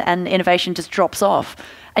creativity and innovation just drops off.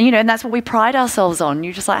 And, and that's what we pride ourselves on.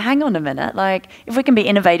 You're just like, hang on a minute. Like, if we can be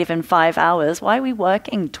innovative in 5 hours, why are we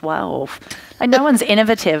working 12? Like, no one's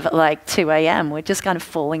innovative at like 2 a.m. We're just kind of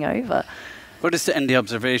falling over. But it's the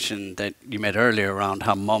observation that you made earlier around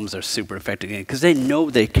how mums are super effective in it, because they know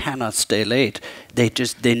they cannot stay late. They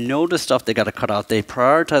know the stuff they got to cut out. They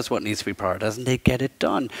prioritise what needs to be prioritised, and they get it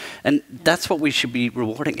done. And that's what we should be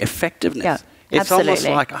rewarding, effectiveness. Yeah. It's Absolutely. almost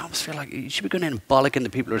like, I almost feel like you should be going in and bollocking the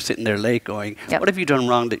people who are sitting there late going, what have you done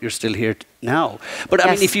wrong that you're still here now? But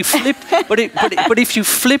I mean, if you flip, but if you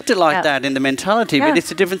flipped it like that in the mentality, but it's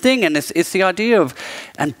a different thing. And it's the idea of,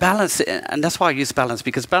 and balance, and that's why I use balance,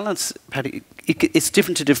 because balance, Patty, it's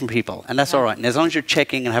different to different people, and that's all right. And as long as you're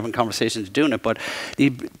checking and having conversations and doing it, but the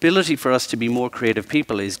ability for us to be more creative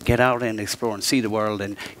people is get out and explore and see the world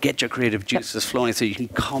and get your creative juices flowing so you can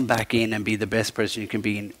come back in and be the best person you can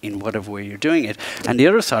be in whatever way you're doing it. And the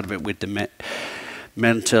other side of it with the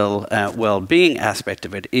mental well-being aspect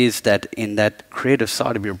of it is that in that creative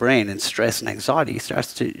side of your brain and stress and anxiety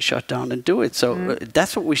starts to shut down and do it. So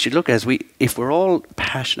that's what we should look at. If we're all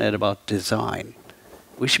passionate about design,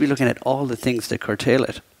 we should be looking at all the things that curtail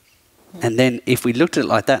it. And then if we looked at it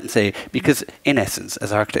like that and say, because in essence,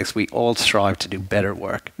 as architects, we all strive to do better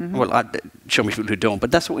work. Well, show me people who don't,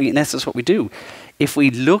 but that's in essence what we do. If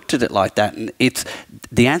we looked at it like that, and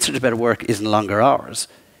the answer to better work isn't longer hours,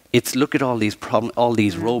 it's look at all these problems, all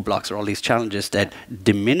these roadblocks or all these challenges that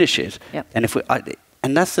diminish it. Yep. And if we,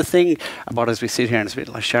 and that's the thing about as we sit here, and it's a bit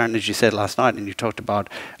like Sharon, as you said last night, and you talked about,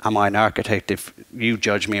 am I an architect if you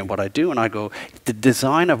judge me on what I do? And I go, the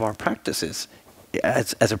design of our practices,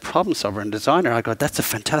 as a problem solver and designer, I go, that's a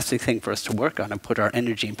fantastic thing for us to work on and put our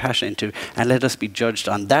energy and passion into, and let us be judged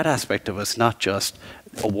on that aspect of us, not just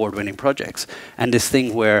award-winning projects. And this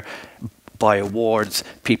thing where by awards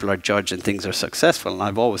people are judged and things are successful, and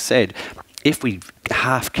I've always said, if we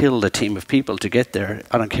half killed a team of people to get there,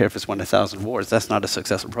 I don't care if it's won 1,000 awards, that's not a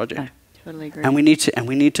successful project. I totally agree. And we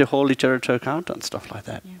need to hold each other to account on stuff like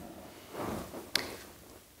that. Yeah.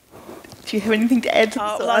 Do you have anything to add to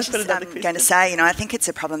this? Well, I was just going to say, I think it's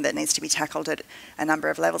a problem that needs to be tackled at a number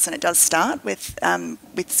of levels, and it does start with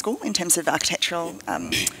school in terms of architectural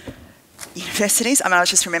universities. I was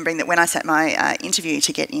just remembering that when I sat my interview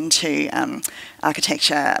to get into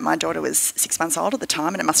architecture, my daughter was 6 months old at the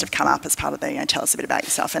time, and it must have come up as part of the, tell us a bit about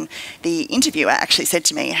yourself. And the interviewer actually said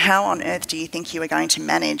to me, how on earth do you think you are going to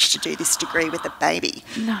manage to do this degree with a baby?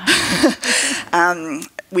 No.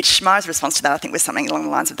 Which my response to that, I think, was something along the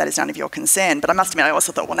lines of, that is none of your concern. But I must admit, I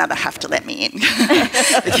also thought, well, now they have to let me in.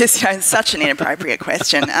 Because, it's such an inappropriate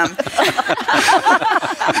question. That's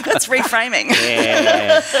reframing.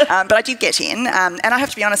 Yeah. But I did get in. And I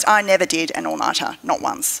have to be honest, I never did an all-nighter, not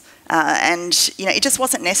once. And it just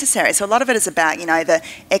wasn't necessary. So a lot of it is about, the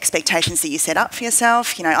expectations that you set up for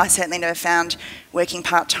yourself. I certainly never found working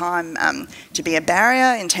part-time to be a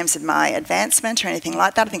barrier in terms of my advancement or anything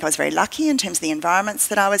like that. I think I was very lucky in terms of the environments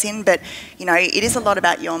that I was in. But, it is a lot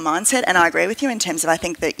about your mindset. And I agree with you in terms of, I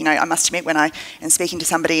think that, I must admit, when I am speaking to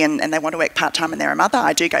somebody and they want to work part-time and they're a mother,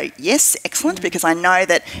 I do go, yes, excellent, because I know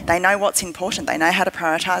that they know what's important. They know how to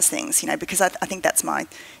prioritise things, because I think that's my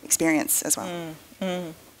experience as well.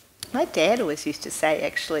 My dad always used to say,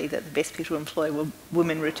 actually, that the best people to employ were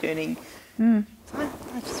women returning. So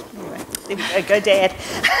anyway, there we go, Dad.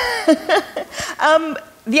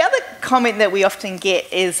 The other comment that we often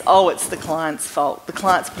get is, it's the client's fault. The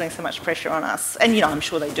client's putting so much pressure on us. And, I'm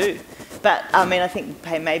sure they do. But, I think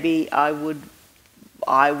maybe I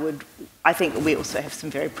think we also have some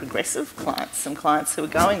very progressive clients, some clients who are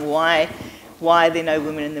going, why are there no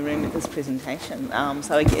women in the room at this presentation?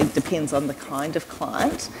 So it depends on the kind of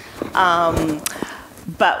client.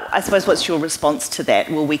 But I suppose, what's your response to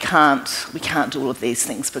that? Well, we can't do all of these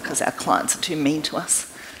things because our clients are too mean to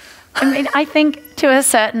us. I think to a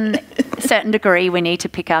certain degree we need to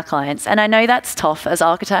pick our clients. And I know that's tough as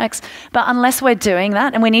architects, but unless we're doing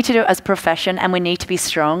that, and we need to do it as a profession, and we need to be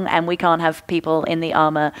strong, and we can't have people in the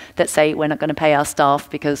armour that say we're not going to pay our staff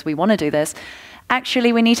because we want to do this.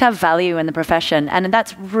 Actually, we need to have value in the profession, and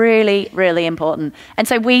that's really, really important. And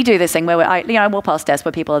so we do this thing where I walk past desks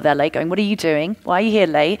where people are there late going, what are you doing? Why are you here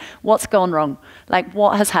late? What's gone wrong?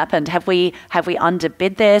 What has happened? Have we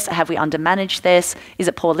underbid this? Have we undermanaged this? Is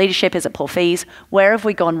it poor leadership? Is it poor fees? Where have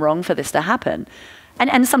we gone wrong for this to happen?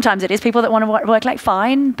 And sometimes it is people that want to work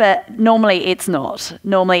fine, but normally it's not.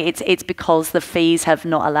 Normally it's because the fees have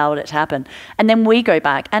not allowed it to happen. And then we go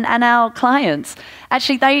back, and our clients,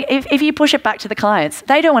 actually, if you push it back to the clients,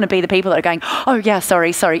 they don't want to be the people that are going, oh yeah,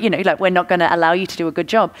 sorry, we're not going to allow you to do a good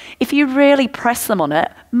job. If you really press them on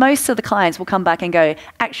it, most of the clients will come back and go,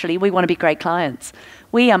 actually, we want to be great clients.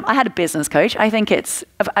 I had a business coach. I think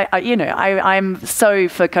I'm so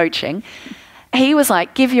for coaching. He was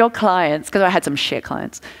like, give your clients, because I had some shit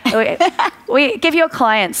clients, we give your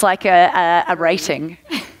clients like a rating.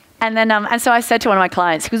 And then, and so I said to one of my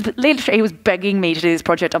clients, he was begging me to do this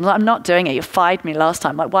project. I'm like, I'm not doing it. You fired me last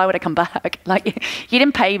time. Why would I come back? You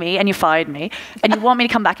didn't pay me and you fired me, and you want me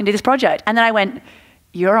to come back and do this project. And then I went,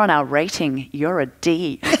 you're on our rating, you're a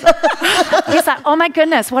D. He's like, oh my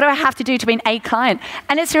goodness, what do I have to do to be an A client?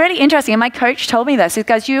 And it's really interesting, and my coach told me this. He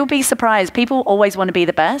goes, you'll be surprised, people always want to be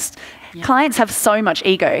the best. Yeah. Clients have so much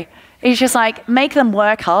ego. It's just like, make them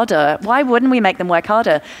work harder. Why wouldn't we make them work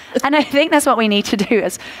harder? And I think that's what we need to do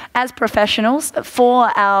as professionals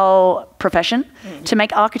for our profession, to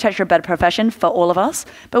make architecture a better profession for all of us.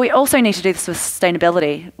 But we also need to do this with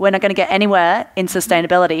sustainability. We're not going to get anywhere in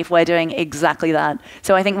sustainability if we're doing exactly that.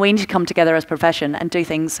 So I think we need to come together as a profession and do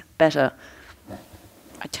things better.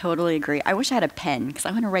 I totally agree. I wish I had a pen because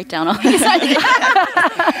I want to write down all these.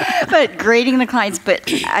 But grading the clients,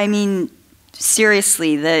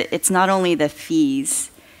 seriously, it's not only the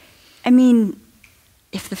fees.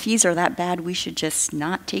 If the fees are that bad, we should just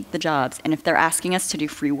not take the jobs. And if they're asking us to do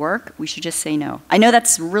free work, we should just say no. I know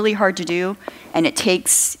that's really hard to do, and it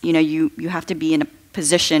takes, you have to be in a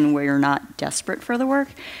position where you're not desperate for the work.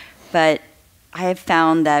 But I have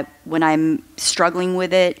found that when I'm struggling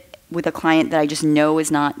with it, with a client that I just know is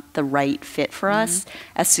not the right fit for us,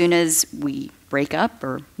 as soon as we break up,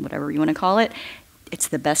 or whatever you want to call it, it's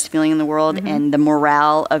the best feeling in the world, and the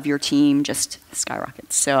morale of your team just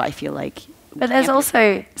skyrockets. So I feel like... But there's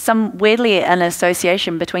also weirdly an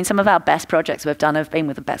association between some of our best projects we've done have been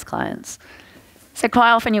with the best clients. So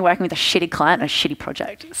quite often you're working with a shitty client and a shitty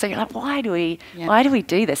project. So you're like, why do we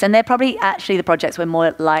do this? And they're probably actually the projects we're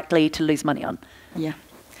more likely to lose money on. Yeah.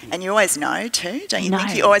 And you always know too, don't you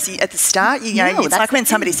think? You always, at the start, you know, it's like when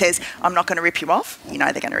somebody says, I'm not going to rip you off, you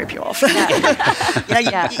know they're going to rip you off. You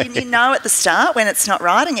know at the start when it's not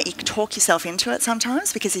right, and yet you talk yourself into it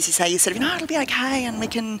sometimes, because as you say, you sort of, it'll be okay and we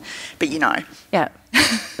can, but you know. Yeah.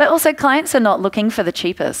 But also clients are not looking for the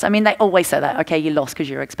cheapest. I mean, they always say that, okay, you lost because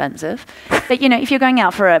you're expensive. But, you know, if you're going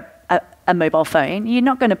out for a mobile phone, you're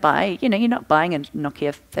not going to buy, you know, you're not buying a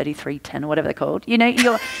Nokia 3310 or whatever they're called. You know,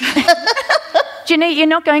 you're... You know, you're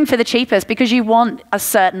not going for the cheapest because you want a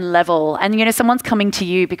certain level, and you know someone's coming to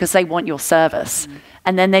you because they want your service,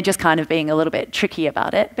 and then they're just kind of being a little bit tricky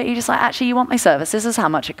about it. But you're just like, actually, you want my service? This is how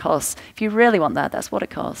much it costs. If you really want that, that's what it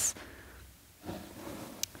costs.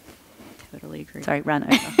 Totally agree. Sorry, ran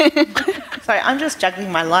over. Sorry, I'm just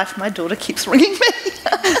juggling my life. My daughter keeps ringing me.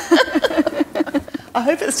 I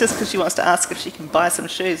hope it's just because she wants to ask if she can buy some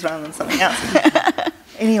shoes rather than something else.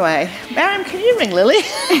 Anyway, Mariam, can you ring Lily?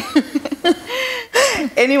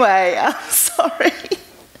 Anyway, I'm sorry.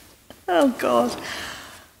 Oh, God.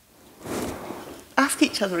 Ask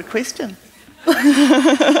each other a question.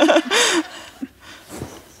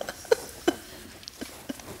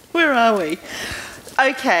 Where are we?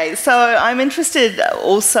 Okay, so I'm interested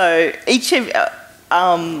also, each of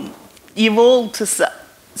you've all to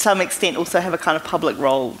some extent also have a kind of public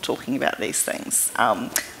role talking about these things.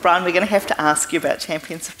 Brian, we're going to have to ask you about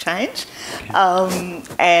Champions of Change.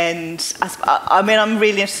 And I mean, I'm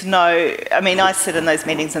really interested to know, I mean, I sit in those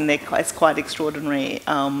meetings and it's quite extraordinary,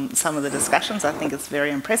 some of the discussions. I think it's very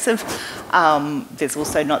impressive. There's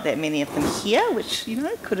also not that many of them here, which, you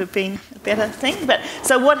know, could have been a better thing. But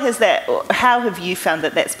so how have you found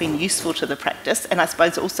that that's been useful to the practice? And I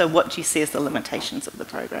suppose also what do you see as the limitations of the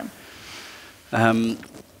program?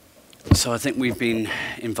 So I think we've been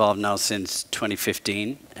involved now since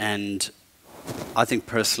 2015, and I think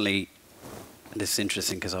personally, and this is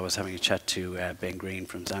interesting because I was having a chat to Ben Green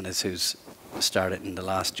from Xanis, who's started in the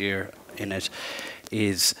last year in it,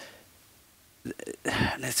 is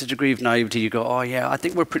there's a degree of naivety. You go, oh yeah, I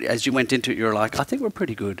think we're pretty, as you went into it, you're like, I think we're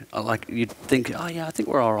pretty good. Like you'd think, oh yeah, I think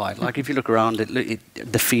we're all right. Like if you look around,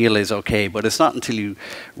 the feel is okay, but it's not until you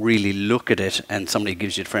really look at it and somebody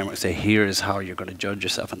gives you the framework, say, here is how you're going to judge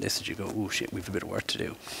yourself on this, that you go, oh shit, we've a bit of work to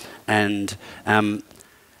do. And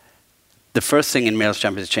the first thing in Males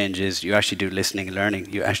Champions Change is you actually do listening and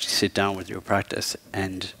learning. You actually sit down with your practice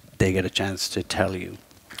and they get a chance to tell you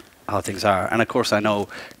how things are. And of course, I know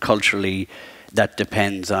culturally that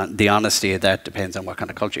depends on, the honesty of that depends on what kind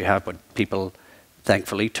of culture you have, but people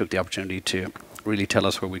thankfully took the opportunity to really tell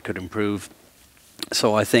us where we could improve.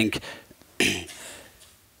 So I think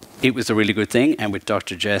it was a really good thing, and with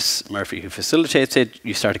Dr. Jess Murphy, who facilitates it,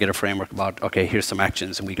 you start to get a framework about, okay, here's some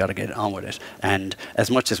actions and we got to get on with it. And as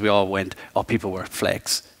much as we all went, oh, people were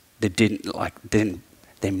flex, they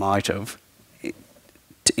they might have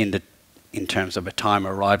in terms of a time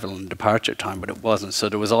arrival and departure time, but it wasn't. So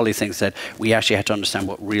there was all these things that we actually had to understand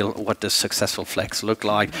what does successful flex look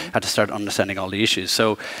like, had to start understanding all the issues.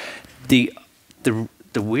 So the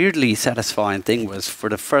weirdly satisfying thing was, for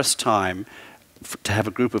the first time, to have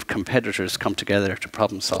a group of competitors come together to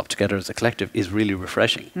problem solve together as a collective is really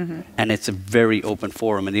refreshing. And it's a very open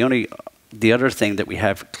forum. And the other thing that we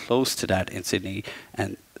have close to that in Sydney,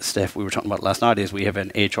 and Steph, we were talking about last night, is we have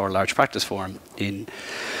an HR large practice forum in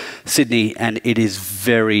Sydney, and it's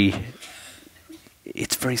very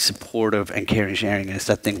supportive and caring, sharing, and it's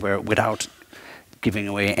that thing where without giving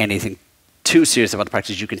away anything too serious about the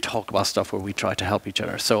practice, you can talk about stuff where we try to help each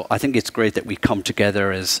other. So I think it's great that we come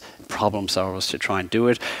together as problem solvers to try and do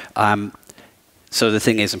it. So the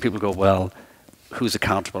thing is, and people go, well, who's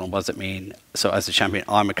accountable and what does it mean? So as a champion,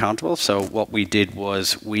 I'm accountable. So what we did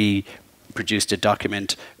was we produced a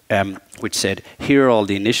document which said, here are all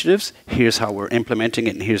the initiatives, here's how we're implementing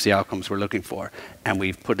it, and here's the outcomes we're looking for. And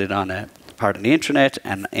we've put it on a part of the intranet,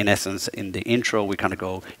 and in essence, in the intro, we kind of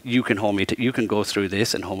go, you can go through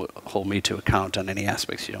this and hold me to account on any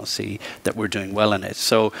aspects you don't see that we're doing well in it.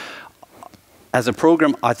 So as a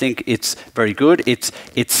program, I think it's very good. It's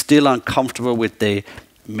still uncomfortable with the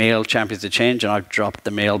male champions of change, and I've dropped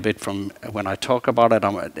the male bit from when I talk about it.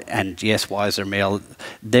 And yes, why is there male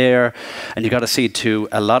there? And you got to see too,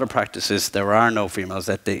 a lot of practices there are no females.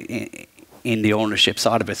 That in the ownership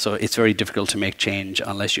side of it. So it's very difficult to make change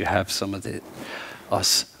unless you have some of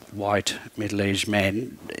us white middle-aged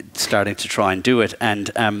men starting to try and do it.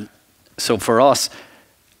 And so for us,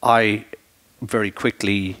 I very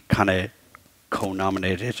quickly kind of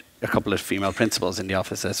co-nominated a couple of female principals in the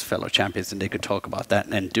office as fellow champions, and they could talk about that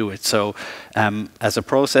and do it. So as a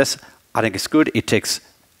process, I think it's good. It takes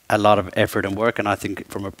a lot of effort and work, and I think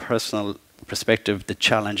from a personal perspective, the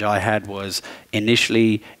challenge I had was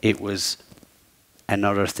initially it was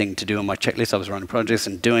another thing to do on my checklist. I was running projects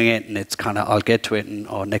and doing it, and it's kind of, I'll get to it, and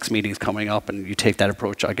next meeting's coming up, and you take that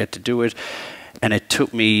approach, I get to do it. And it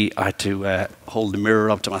took me, I had to hold the mirror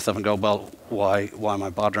up to myself and go, well, why am I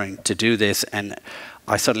bothering to do this? And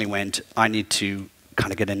I suddenly went, I need to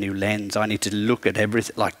kind of get a new lens. I need to look at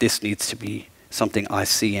everything, like this needs to be something I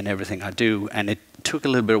see in everything I do. And it took a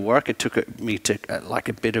little bit of work. It took me to like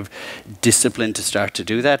a bit of discipline to start to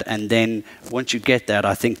do that. And then once you get that,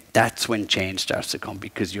 I think that's when change starts to come,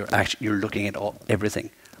 because you're looking at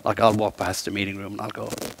everything. Like I'll walk past the meeting room and I'll go,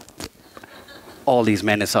 all these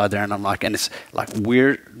men inside there, and I'm like, and it's like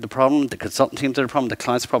we're the problem, the consultant teams are the problem, the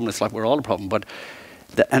client's the problem. It's like we're all the problem. But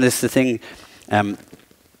and it's the thing.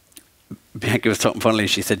 Bianca was talking funnily.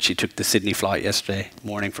 She said she took the Sydney flight yesterday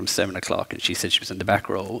morning from 7 o'clock, and she said she was in the back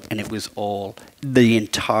row, and it was all, the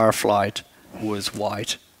entire flight was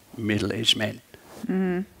white middle-aged men.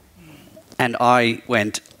 Mm-hmm. And I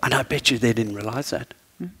went, and I bet you they didn't realise that.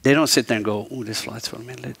 They don't sit there and go, oh, this flight's full of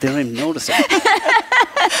men. They don't even notice it.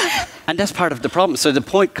 And that's part of the problem. So the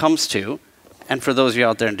point comes to, and for those of you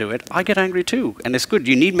out there and do it, I get angry too. And it's good.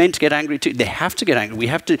 You need men to get angry too. They have to get angry. You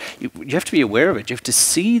have to be aware of it. You have to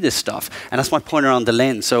see this stuff. And that's my point around the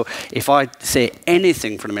lens. So if I say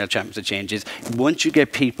anything for the male champions of change is, once you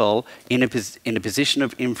get people in a position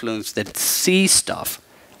of influence that see stuff,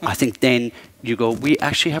 I think then you go, we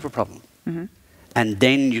actually have a problem. Mm-hmm. And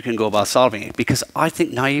then you can go about solving it. Because I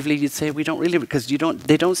think naively you'd say we don't really, because they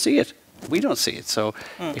don't see it. We don't see it. So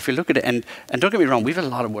if you look at it, and don't get me wrong, we have a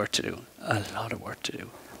lot of work to do. A lot of work to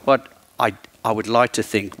do. But I would like to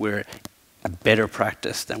think we're a better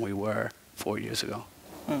practice than we were 4 years ago.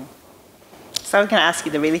 So I'm going to ask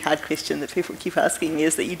you the really hard question that people keep asking me,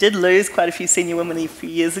 is that you did lose quite a few senior women a few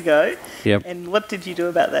years ago. Yep. And what did you do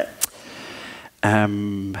about that?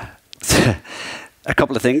 A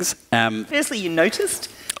couple of things. Firstly, you noticed.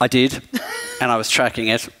 I did, and I was tracking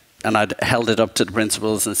it, and I'd held it up to the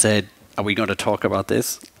principals and said, are we going to talk about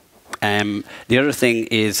this? The other thing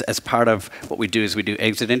is, as part of what we do, is we do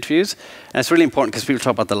exit interviews. And it's really important because people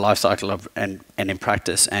talk about the life cycle of and in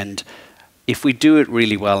practice. And if we do it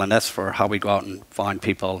really well, and that's for how we go out and find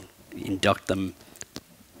people, induct them,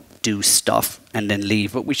 do stuff, and then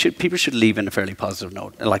leave. But people should leave in a fairly positive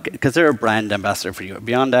note, like, because they're a brand ambassador for you.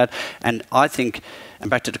 Beyond that, and I think, and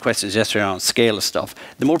back to the questions yesterday on scale of stuff,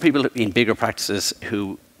 the more people in bigger practices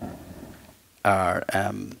who are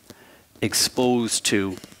exposed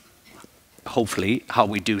to, hopefully, how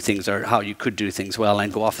we do things or how you could do things well,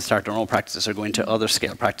 and go off and start their own practices or go into other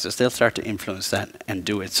scale practices, they'll start to influence that and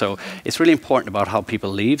do it. So it's really important about how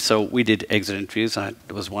people leave. So we did exit interviews, and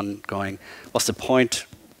there was one going, what's the point?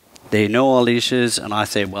 They know all the issues, and I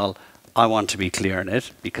say, well, I want to be clear in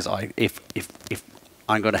it, because if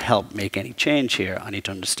I'm going to help make any change here, I need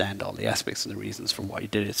to understand all the aspects and the reasons for why you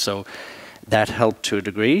did it. So that helped to a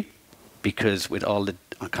degree, because with all the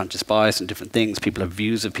unconscious bias and different things, people have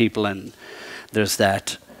views of people, and there's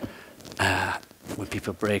that, when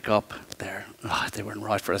people break up, they weren't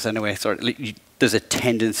right for us anyway. So there's a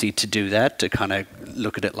tendency to do that, to kind of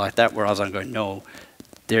look at it like that, whereas I'm going, no,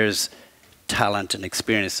 there's talent and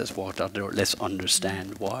experience that's walked out the door. Let's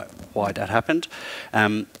understand why that happened.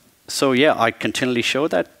 So yeah, I continually show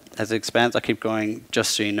that as it expands. I keep going,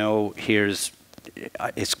 just so you know, here's,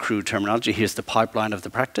 it's crude terminology, here's the pipeline of the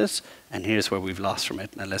practice, and here's where we've lost from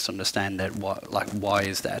it, and let's understand that, why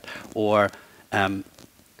is that? Or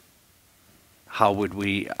how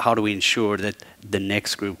do we ensure that the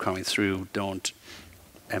next group coming through don't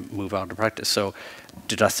move out of practice? So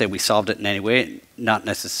did I say we solved it in any way? Not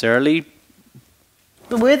necessarily,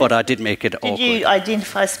 but I did make it awkward. Did you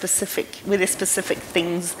identify were there specific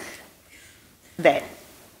things that?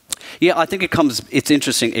 Yeah, I think it's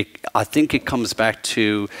interesting. I think it comes back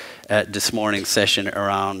to this morning's session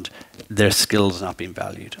around their skills not being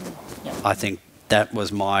valued. Yep. I think that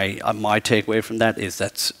was my takeaway from that, is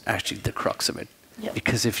that's actually the crux of it. Yep.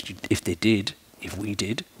 Because if we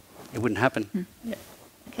did, it wouldn't happen. Yep.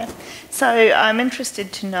 Okay. So I'm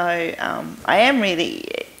interested to know,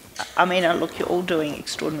 look, you're all doing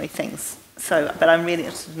extraordinary things. So, but I'm really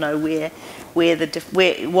interested to know where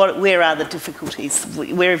are the difficulties?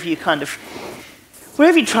 Where where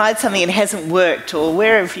have you tried something and it hasn't worked, or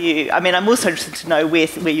where have you? I mean, I'm also interested to know where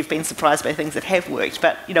you've been surprised by things that have worked,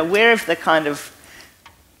 but where have the kind of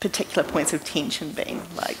particular points of tension been?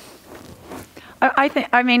 Like, I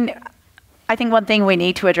think one thing we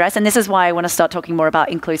need to address, and this is why I want to start talking more about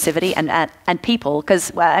inclusivity and people,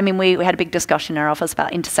 because we had a big discussion in our office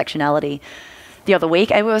about intersectionality the other week.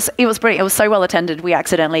 It was brilliant. It was so well attended. We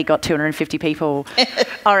accidentally got 250 people.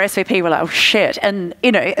 Our SVP were like, oh shit, and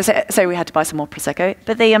so we had to buy some more prosecco.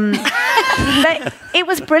 But it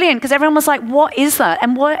was brilliant because everyone was like, what is that?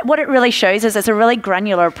 And what it really shows is it's a really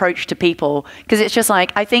granular approach to people, because it's just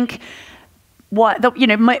like, I think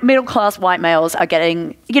middle class white males are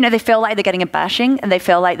getting, they feel like they're getting a bashing, and they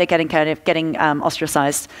feel like they're getting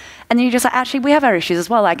ostracized. And then you're just like, actually, we have our issues as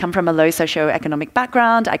well. I come from a low socioeconomic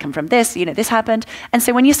background. I come from this, this happened. And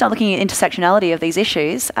so when you start looking at intersectionality of these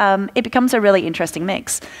issues, it becomes a really interesting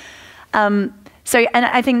mix. And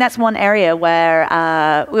I think that's one area where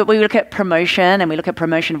we look at promotion, and we look at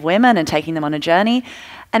promotion of women and taking them on a journey.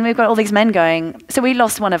 And we've got all these men going, so we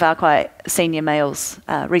lost one of our quite senior males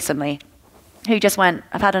recently, who just went,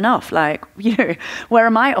 I've had enough, like, where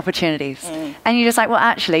are my opportunities? And you're just like, well,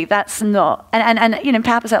 actually, that's not, and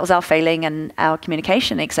perhaps that was our failing and our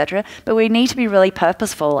communication, etc. But we need to be really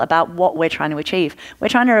purposeful about what we're trying to achieve. We're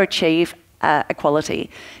trying to achieve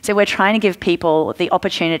equality. So we're trying to give people the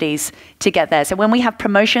opportunities to get there. So when we have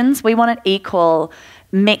promotions, we want an equal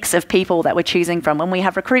mix of people that we're choosing from. When we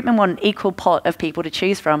have recruitment, we want an equal pot of people to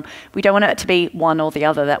choose from. We don't want it to be one or the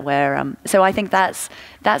other that we're... So I think that's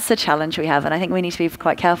the challenge we have, and I think we need to be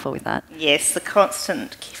quite careful with that. Yes, the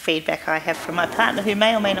constant feedback I have from my partner, who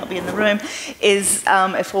may or may not be in the room, is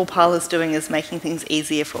if all Parlour's doing is making things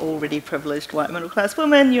easier for already privileged white middle class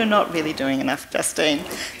women, you're not really doing enough, Justine.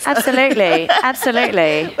 So absolutely,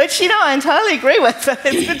 absolutely. Which, I entirely agree with.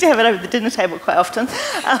 It's good to have it over the dinner table quite often.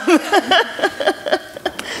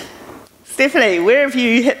 Stephanie, where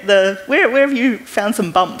have you found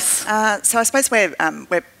some bumps? So I suppose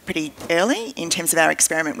we're pretty early in terms of our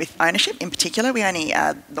experiment with ownership in particular. We only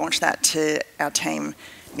launched that to our team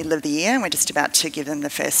middle of the year, and we're just about to give them the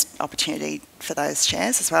first opportunity for those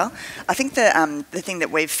shares as well. I think the thing that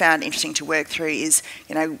we've found interesting to work through is,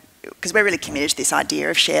 because we're really committed to this idea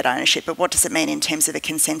of shared ownership, but what does it mean in terms of a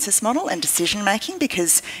consensus model and decision making?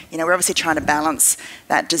 Because we're obviously trying to balance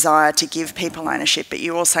that desire to give people ownership, but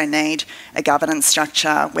you also need a governance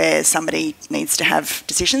structure where somebody needs to have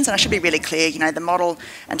decisions. And I should be really clear, the model,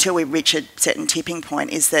 until we reach a certain tipping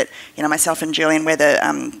point, is that myself and Julian,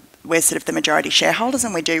 we're sort of the majority shareholders,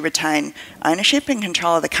 and we do retain ownership and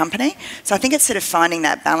control of the company. So I think it's sort of finding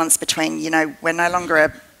that balance between, we're no longer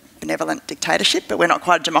a benevolent dictatorship, but we're not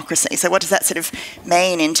quite a democracy. So what does that sort of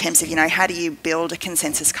mean in terms of, how do you build a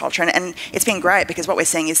consensus culture? And it's been great, because what we're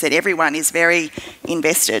seeing is that everyone is very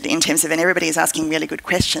invested in terms of, and everybody is asking really good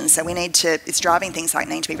questions. So it's driving things like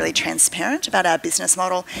needing to be really transparent about our business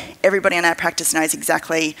model. Everybody in our practice knows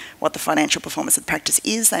exactly what the financial performance of the practice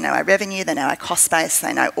is. They know our revenue, they know our cost base,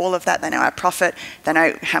 they know all of that, they know our profit, they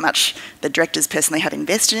know how much the directors personally have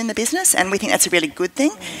invested in the business, and we think that's a really good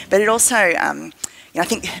thing. But it also, I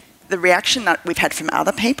think the reaction that we've had from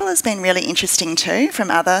other people has been really interesting too, from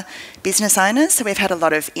other business owners. So we've had a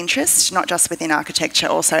lot of interest, not just within architecture,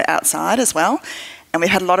 also outside as well. And we've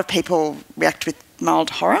had a lot of people react with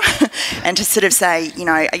mild horror and to sort of say,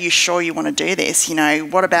 are you sure you want to do this?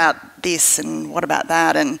 What about this and what about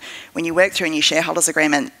that? And when you work through a new shareholders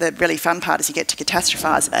agreement, the really fun part is you get to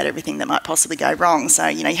catastrophise about everything that might possibly go wrong. So,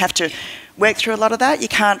 you have to work through a lot of that. You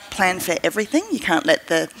can't plan for everything. You can't let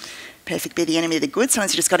the perfect be the enemy of the good.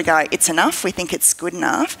 Sometimes you just got to go, it's enough, we think it's good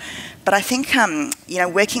enough. But I think,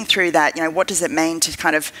 working through that, what does it mean to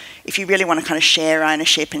kind of, if you really want to kind of share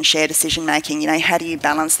ownership and share decision making, how do you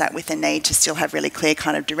balance that with the need to still have really clear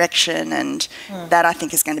kind of direction? And that, I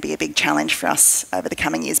think, is going to be a big challenge for us over the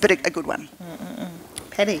coming years, but a good one.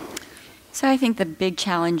 Patty? So I think the big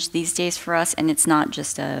challenge these days for us, and it's not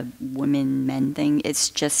just a women-men thing, it's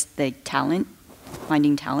just the talent,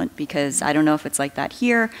 finding talent, because I don't know if it's like that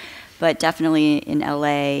here, but definitely in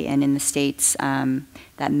LA and in the States,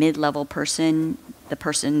 that mid-level person, the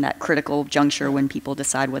person, that critical juncture when people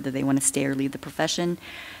decide whether they want to stay or leave the profession,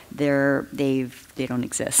 they don't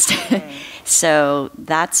exist. So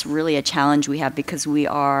that's really a challenge we have, because we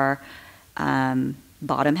are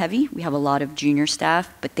bottom heavy. We have a lot of junior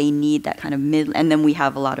staff, but they need that kind of mid, and then we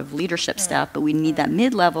have a lot of leadership staff, but we need that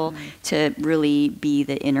mid-level to really be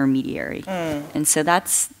the intermediary. And so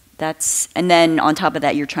that's, and then on top of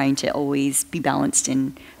that, you're trying to always be balanced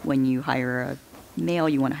in when you hire a male,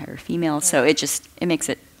 you want to hire a female. So it makes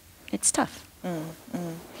it's tough.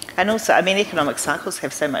 And also, economic cycles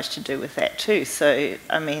have so much to do with that too. So,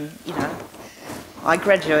 I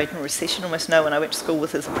graduated in a recession. Almost no one I went to school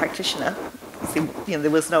with as a practitioner.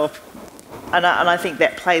 There was no, and I think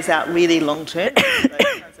that plays out really long term. Those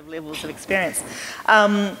kinds of levels of experience.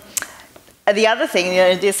 The other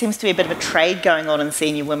thing, there seems to be a bit of a trade going on in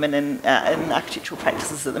senior women in architectural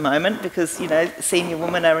practices at the moment, because senior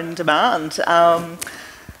women are in demand.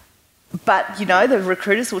 But the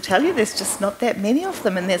recruiters will tell you there's just not that many of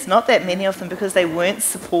them, and there's not that many of them because they weren't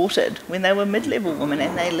supported when they were mid-level women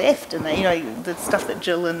and they left, and the stuff that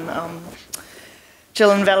Jill and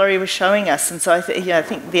Valerie were showing us. And so I think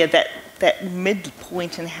that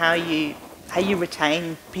midpoint in how you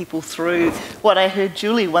retain people through what I heard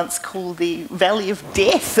Julie once call the valley of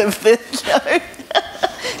death of the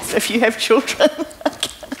so if you have children.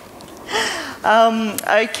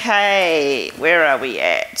 Okay, where are we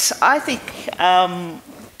at? I think,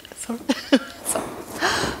 sorry,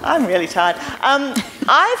 I'm really tired.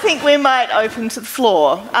 I think we might open to the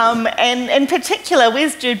floor. And in particular,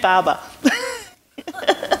 where's Jude Barber?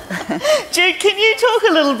 Jude, can you talk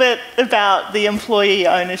a little bit about the employee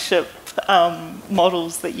ownership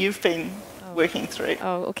models that you've been working through?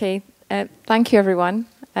 Oh, okay. Thank you, everyone.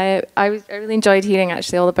 I really enjoyed hearing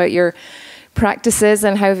actually all about your practices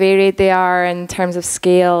and how varied they are in terms of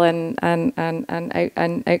scale and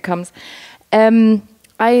outcomes.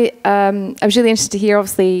 I was really interested to hear,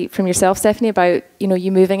 obviously, from yourself, Stephanie, about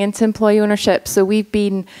you moving into employee ownership. So we've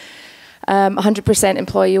been 100%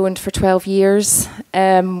 employee owned for 12 years.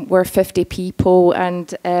 We're 50 people,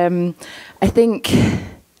 and I think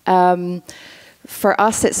for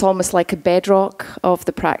us it's almost like a bedrock of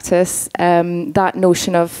the practice. That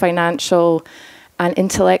notion of financial and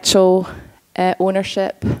intellectual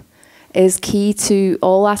ownership is key to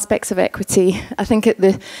all aspects of equity. I think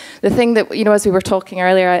the thing that, as we were talking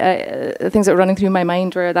earlier, the things that were running through my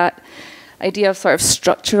mind were that idea of sort of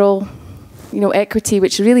structural, equity,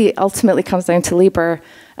 which really ultimately comes down to labour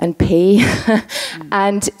and pay.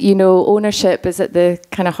 And, ownership is at the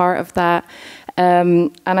kind of heart of that.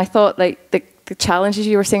 And I thought, like, the challenges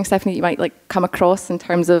you were saying, Stephanie, you might come across in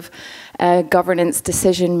terms of governance,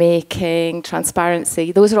 decision making,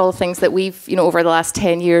 transparency. Those are all the things that we've, over the last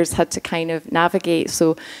 10 years had to kind of navigate.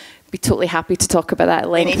 So be totally happy to talk about that at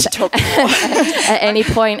length. We need to talk more. At any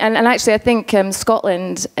point. And actually, I think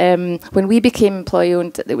Scotland, when we became employee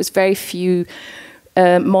owned, there was very few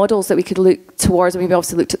models that we could look towards. And we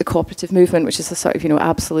obviously looked at the cooperative movement, which is a sort of,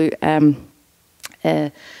 absolute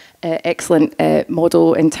excellent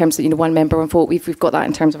model in terms of one member, one vote. We've got that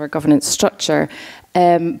in terms of our governance structure.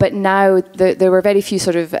 But now there were very few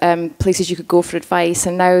sort of places you could go for advice,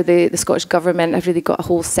 and now the Scottish Government have really got a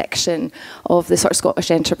whole section of the sort of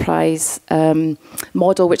Scottish enterprise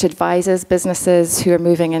model, which advises businesses who are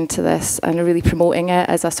moving into this and are really promoting it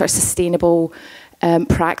as a sort of sustainable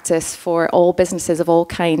practice for all businesses of all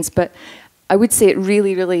kinds. But I would say it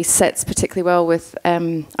really, really sits particularly well with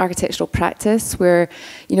architectural practice, where,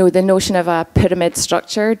 the notion of a pyramid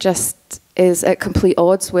structure just is at complete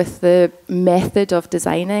odds with the method of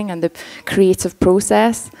designing and the creative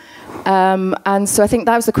process. And so I think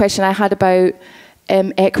that was the question I had about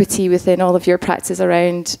equity within all of your practice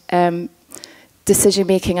around decision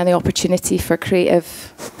making and the opportunity for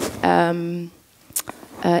creative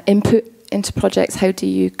input into projects. How do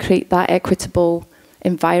you create that equitable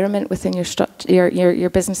environment within your structure, your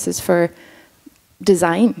businesses for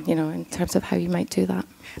design, in terms of how you might do that?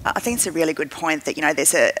 I think it's a really good point that,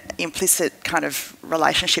 there's an implicit kind of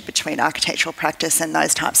relationship between architectural practice and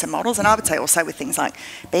those types of models. And I would say also with things like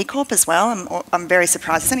B Corp as well. I'm very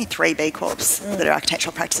surprised. There's only 3 B Corps that are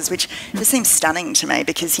architectural practices, which just seems stunning to me,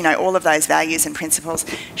 because, all of those values and principles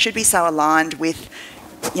should be so aligned with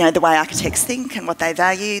the way architects think and what they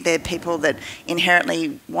value. They're people that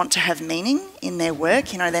inherently want to have meaning in their work.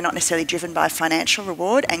 They're not necessarily driven by financial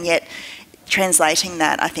reward, and yet translating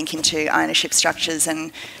that, I think, into ownership structures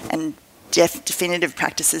and definitive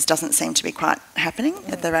practices doesn't seem to be quite happening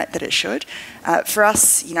at the rate that it should. For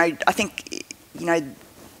us, I think,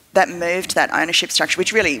 that move to that ownership structure,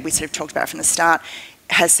 which really we sort of talked about from the start,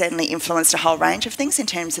 has certainly influenced a whole range of things in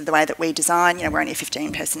terms of the way that we design. We're only a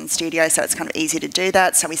 15-person studio, so it's kind of easy to do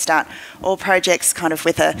that. So we start all projects kind of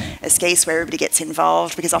with a skis where everybody gets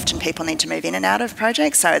involved, because often people need to move in and out of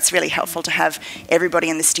projects. So it's really helpful to have everybody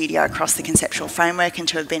in the studio across the conceptual framework and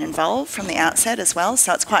to have been involved from the outset as well.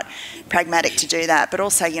 So it's quite pragmatic to do that. But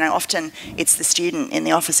also, often it's the student in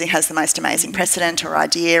the office who has the most amazing precedent or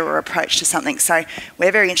idea or approach to something. So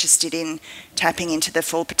we're very interested in tapping into the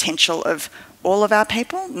full potential of all of our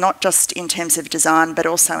people, not just in terms of design, but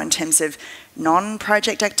also in terms of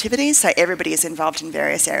non-project activities. So everybody is involved in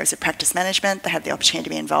various areas of practice management. They have the opportunity to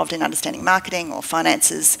be involved in understanding marketing or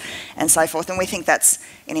finances and so forth. And we think that's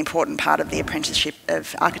an important part of the apprenticeship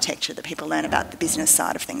of architecture, that people learn about the business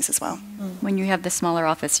side of things as well. When you have the smaller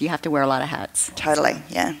office, you have to wear a lot of hats. Totally,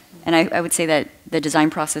 yeah. And I would say that the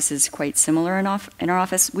design process is quite similar in our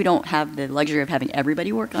office. We don't have the luxury of having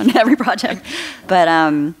everybody work on every project, but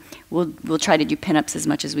we'll try to do pinups as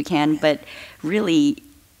much as we can. But really,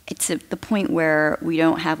 it's at the point where we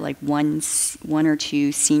don't have like one or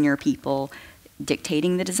two senior people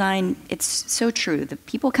dictating the design. It's so true. The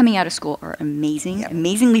people coming out of school are amazing,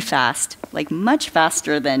 amazingly fast, like much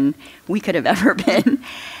faster than we could have ever been.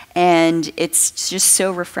 And it's just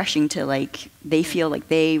so refreshing to they feel like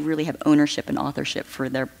they really have ownership and authorship for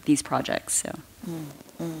these projects. So.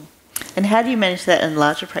 And how do you manage that in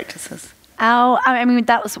larger practices? I mean,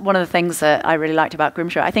 that was one of the things that I really liked about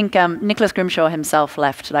Grimshaw. I think Nicholas Grimshaw himself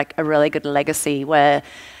left a really good legacy where,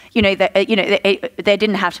 there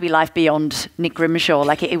didn't have to be life beyond Nick Grimshaw.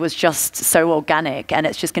 It was just so organic, and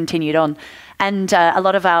it's just continued on. And a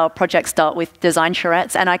lot of our projects start with design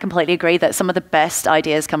charrettes, and I completely agree that some of the best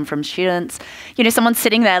ideas come from students. Someone's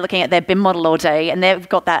sitting there looking at their BIM model all day, and they've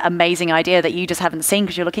got that amazing idea that you just haven't seen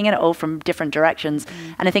because you're looking at it all from different directions.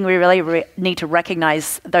 And I think we really need to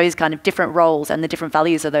recognize those kind of different roles and the different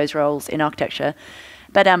values of those roles in architecture.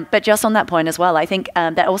 But just on that point as well, I think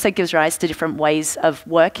that also gives rise to different ways of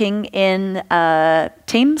working in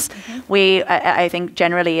teams. I think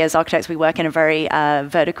generally as architects, we work in a very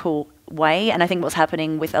vertical way, and I think what's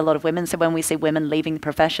happening with a lot of women, so when we see women leaving the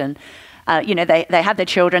profession, they have their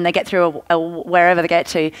children, they get through wherever they get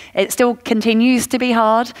to, it still continues to be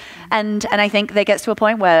hard, and I think there gets to a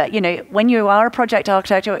point where, when you are a project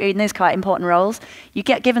architect or in these quite important roles, you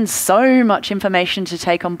get given so much information to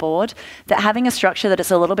take on board that having a structure that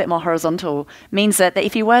is a little bit more horizontal means that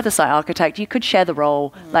if you were the site architect, you could share the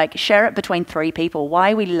role, share it between 3 people.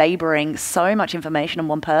 Why are we laboring so much information on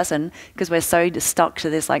one person? Because we're so stuck to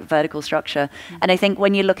this vertical structure. And I think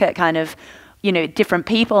when you look at kind of different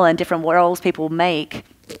people and different roles people make,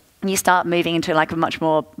 you start moving into a much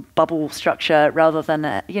more bubble structure rather than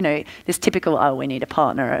this typical, we need a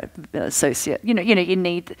partner, an associate. You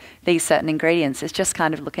need these certain ingredients. It's just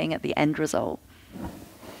kind of looking at the end result.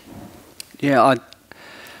 Yeah, I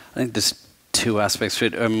think there's 2 aspects to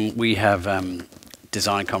it. We have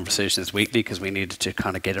design conversations weekly because we needed to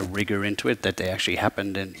kind of get a rigor into it, that they actually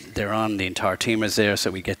happened and they're on. The entire team is there,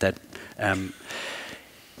 so we get that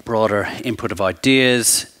broader input of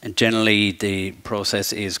ideas, and generally the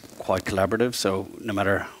process is quite collaborative, so no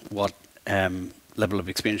matter what level of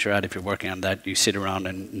experience you're at, if you're working on that, you sit around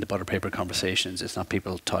in the butter paper conversations. It's not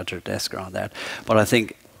people tied to their desk around that. But I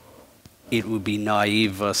think it would be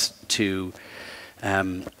naive of us to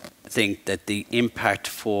think that the impact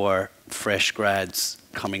for fresh grads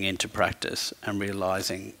coming into practice and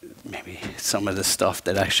realizing maybe some of the stuff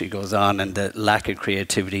that actually goes on and the lack of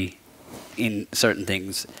creativity in certain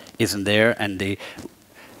things isn't there, and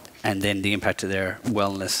then the impact to their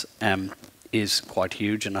wellness is quite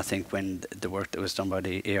huge. And I think when the work that was done by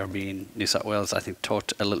the ARB in New South Wales, I think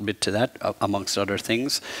talked a little bit to that amongst other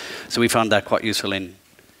things. So we found that quite useful in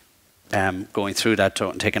going through that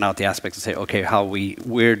and taking out the aspects and say, okay,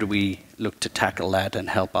 where do we look to tackle that and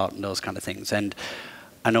help out and those kind of things. And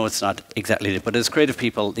I know it's not exactly it, but as creative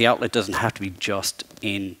people, the outlet doesn't have to be just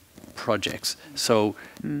in projects. So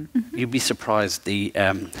you'd be surprised, the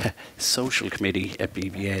social committee at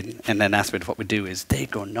BVN, and an aspect of what we do is they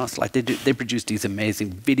go nuts. They produce these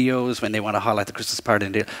amazing videos when they want to highlight the Christmas party,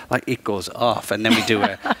 and it goes off. And then we do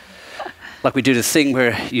we do this thing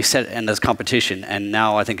where you set, and there's competition, and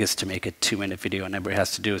now I think it's to make a 2-minute video and everybody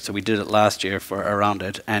has to do it. So we did it last year around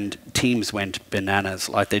it, and teams went bananas.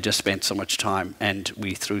 They just spent so much time, and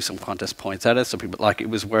we threw some contest points at it, so people it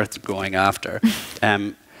was worth going after.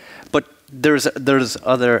 But there's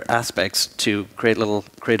other aspects to create little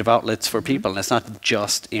creative outlets for people, and it's not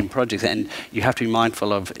just in projects. And you have to be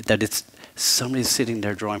mindful of that. It's somebody's sitting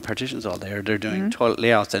there drawing partitions all day, or they're doing toilet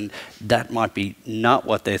layouts, and that might be not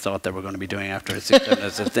what they thought they were going to be doing after 6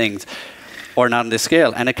 minutes of things, or not on this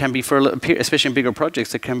scale. And it can be for a little period, especially in bigger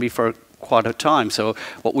projects. It can be for quite a time. So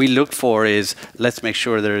what we look for is, let's make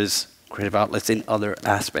sure there is creative outlets in other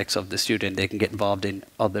aspects of the student. They can get involved in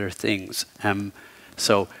other things.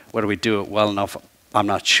 So whether we do it well enough, I'm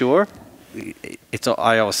not sure.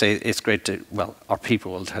 I always say it's great our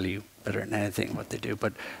people will tell you better than anything what they do,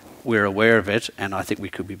 but we're aware of it, and I think we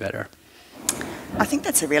could be better. I think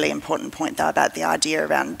that's a really important point, though, about the idea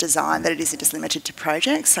around design, that it isn't just limited to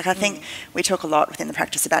projects. Like, I think we talk a lot within the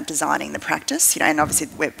practice about designing the practice, and obviously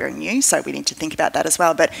we're very new, so we need to think about that as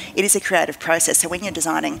well, but it is a creative process. So when you're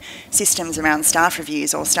designing systems around staff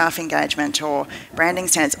reviews or staff engagement or branding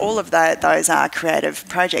standards, all of those are creative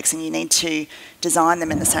projects, and you need to design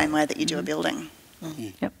them in the same way that you do a building.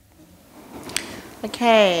 Yep.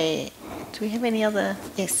 Okay, do we have any other?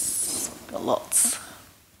 Yes, got lots.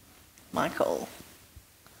 Michael.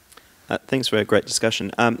 Thanks for a great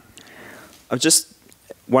discussion. I was just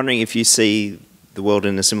wondering if you see the world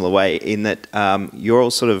in a similar way, in that you're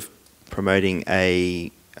all sort of promoting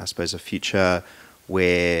I suppose, a future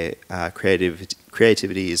where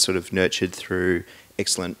creativity is sort of nurtured through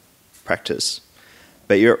excellent practice,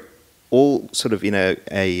 but you're all sort of in a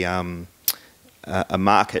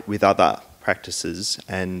market with other practices,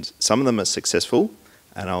 and some of them are successful,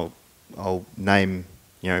 and I'll name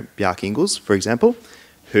Bjarke Ingels, for example,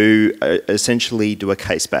 who essentially do a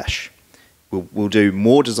case bash. We'll do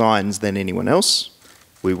more designs than anyone else.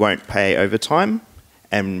 We won't pay overtime.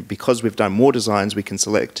 And because we've done more designs, we can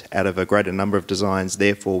select out of a greater number of designs.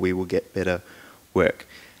 Therefore, we will get better work.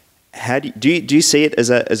 How do you see it as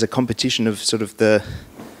a competition of sort of the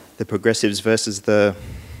progressives versus the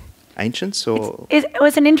ancients? Or it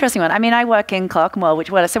was an interesting one. I mean, I work in Clerkenwell,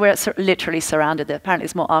 so we're literally surrounded. Apparently,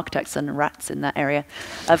 there's more architects than rats in that area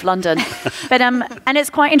of London. But and it's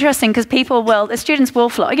quite interesting because the students will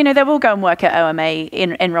flock. They will go and work at OMA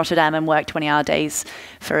in Rotterdam and work 20-hour days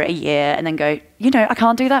for a year, and then go, I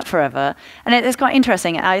can't do that forever. And it's quite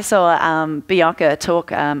interesting. I saw Bjarke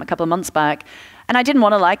talk a couple of months back, and I didn't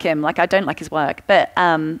want to like him. Like, I don't like his work, but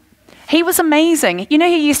he was amazing.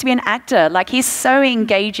 He used to be an actor. Like, he's so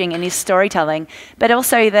engaging in his storytelling, but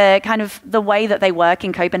also the way that they work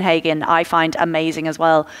in Copenhagen, I find amazing as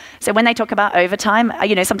well. So when they talk about overtime,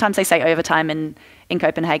 sometimes they say overtime in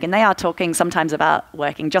Copenhagen, they are talking sometimes about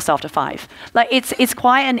working just after 5. Like, it's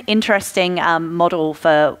quite an interesting model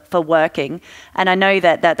for working, and I know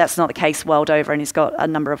that's not the case world over, and he's got a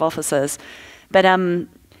number of offices, but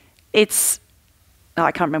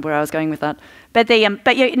I can't remember where I was going with that. But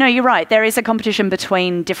you're right. There is a competition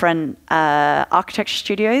between different architecture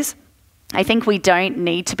studios. I think we don't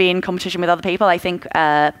need to be in competition with other people. I think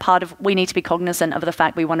we need to be cognizant of the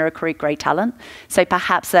fact we want to recruit great talent. So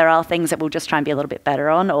perhaps there are things that we'll just try and be a little bit better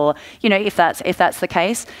on, or if that's the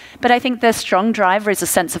case. But I think the strong driver is a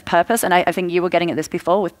sense of purpose, and I think you were getting at this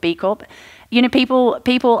before with B Corp.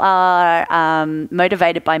 People are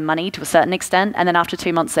motivated by money to a certain extent, and then after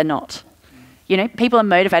 2 months they're not. People are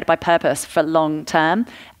motivated by purpose for long term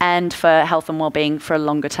and for health and well-being for a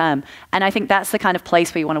longer term. And I think that's the kind of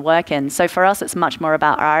place we want to work in. So for us, it's much more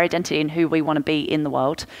about our identity and who we want to be in the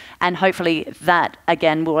world. And hopefully that,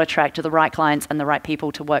 again, will attract the right clients and the right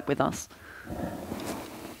people to work with us.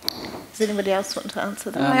 Does anybody else want to answer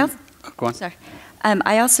that? Go on. Sorry.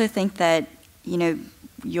 I also think that,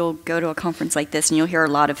 you'll go to a conference like this and you'll hear a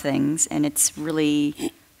lot of things, and it's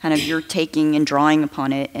really kind of you're taking and drawing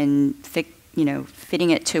upon it and fitting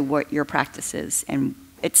it to what your practice is. And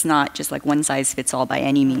it's not just like one size fits all by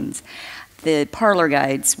any means. The Parlour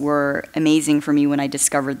guides were amazing for me when I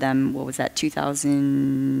discovered them. What was that,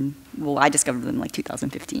 2000? Well, I discovered them like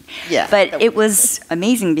 2015. Yeah. But it was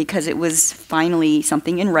amazing because it was finally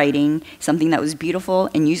something in writing, something that was beautiful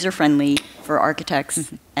and user-friendly for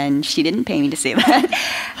architects. And she didn't pay me to say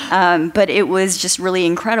that. But it was just really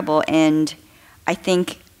incredible. And I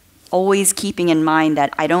think always keeping in mind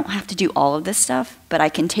that I don't have to do all of this stuff, but I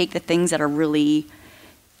can take the things that are really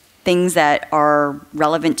things that are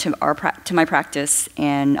relevant to my practice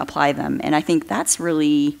and apply them. And I think that's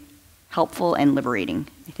really helpful and liberating,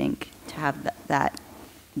 I think, to have that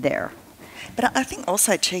there. But I think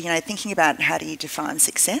also too, thinking about how do you define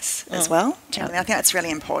success as well. I think that's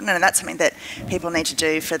really important, and that's something that people need to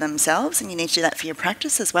do for themselves, and you need to do that for your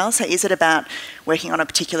practice as well. So is it about working on a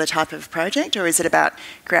particular type of project, or is it about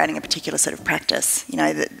creating a particular sort of practice?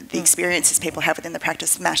 The experiences people have within the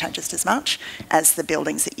practice matter just as much as the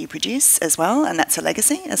buildings that you produce as well, and that's a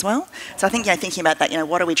legacy as well. So I think, thinking about that,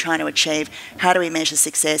 what are we trying to achieve? How do we measure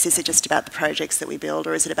success? Is it just about the projects that we build,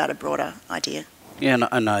 or is it about a broader idea? Yeah,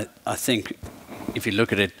 and I think if you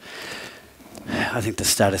look at it, I think the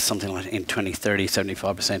stat is something like in 2030,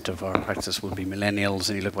 75% of our practice will be millennials,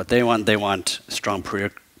 and you look what they want strong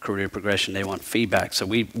career progression, they want feedback. So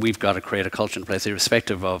we've got to create a culture in place,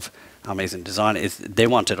 irrespective of how amazing design is. They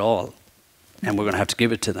want it all, and we're going to have to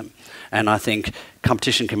give it to them. And I think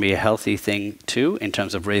competition can be a healthy thing too, in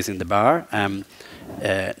terms of raising the bar.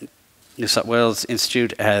 New South Wales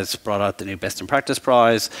Institute has brought out the new Best in Practice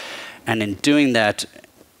Prize, and in doing that,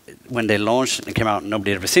 when they launched it and came out and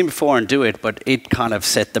nobody had ever seen before and do it, but it kind of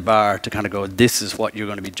set the bar to kind of go, this is what you're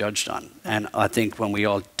going to be judged on. And I think when we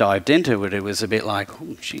all dived into it, it was a bit like,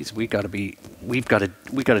 oh, geez, we've got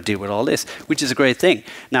to deal with all this, which is a great thing.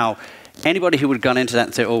 Now, anybody who would have gone into that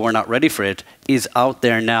and say, oh, we're not ready for it, is out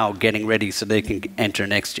there now getting ready so they can enter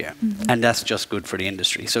next year. And that's just good for the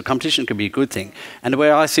industry. So competition can be a good thing. And the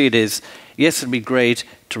way I see it is, yes, it'd be great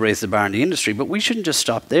to raise the bar in the industry, but we shouldn't just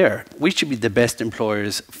stop there. We should be the best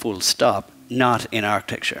employers, full stop, not in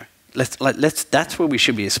architecture. That's where we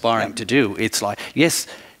should be aspiring to do. It's like, yes,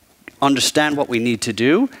 understand what we need to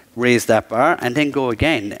do, raise that bar, and then go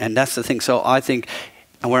again. And that's the thing. So I think,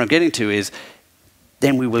 and where I'm getting to is,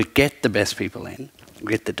 then we will get the best people in, we'll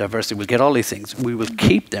get the diversity, we'll get all these things, we will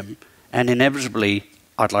keep them, and inevitably,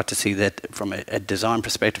 I'd like to see that from a design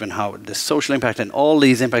perspective and how the social impact and all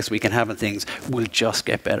these impacts we can have on things will just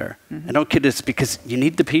get better. And don't kid us, because you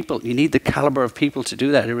need the people, you need the caliber of people to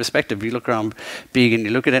do that, irrespective. You look around big and you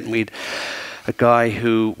look at it, and we'd a guy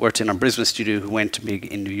who worked in our Brisbane studio who went to be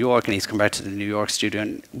in New York, and he's come back to the New York studio,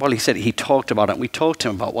 and well, he said he talked about it, and we talked to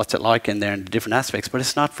him about what's it like in there and the different aspects, but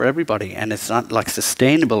it's not for everybody, and it's not like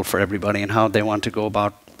sustainable for everybody and how they want to go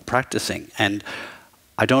about practicing. And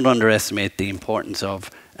I don't underestimate the importance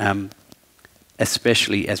of,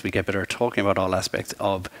 especially as we get better at talking about all aspects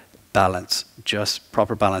of balance, just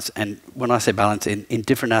proper balance. And when I say balance, in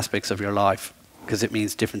different aspects of your life, because it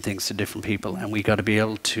means different things to different people, and we got to be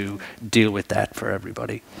able to deal with that for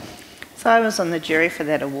everybody. So I was on the jury for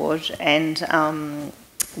that award, and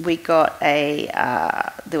we got there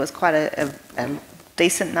was quite a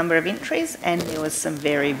decent number of entries, and there was some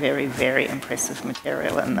very, very, very impressive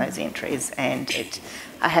material in those entries, and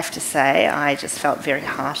I have to say, I just felt very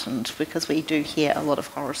heartened, because we do hear a lot of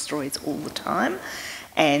horror stories all the time,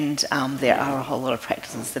 and there are a whole lot of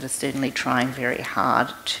practices that are certainly trying very hard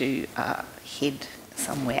to head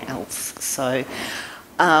somewhere else. So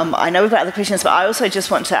I know we've got other questions, but I also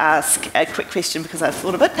just want to ask a quick question, because I've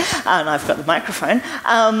thought of it, and I've got the microphone,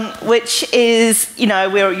 which is,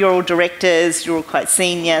 you're all directors, you're all quite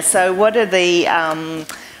senior, so what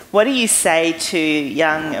do you say to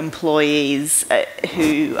young employees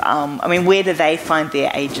who, where do they find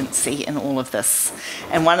their agency in all of this?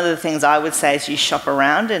 And one of the things I would say is you shop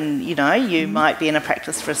around, and, you might be in a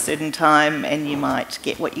practice for a certain time, and you might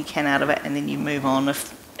get what you can out of it, and then you move on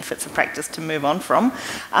if it's a practice to move on from.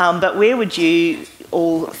 But where would you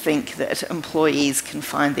all think that employees can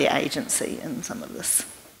find their agency in some of this?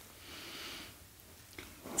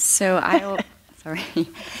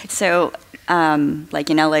 Like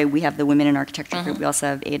in LA, we have the Women in Architecture group. We also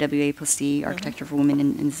have AWA+D, Architecture for Women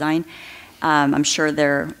in Design. I'm sure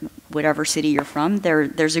whatever city you're from,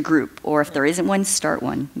 there's a group, or if there isn't one, start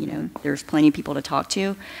one. There's plenty of people to talk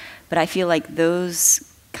to. But I feel like those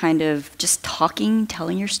kind of just talking,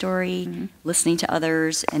 telling your story, listening to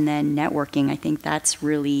others, and then networking, I think that's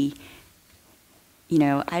really,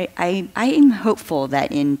 I am hopeful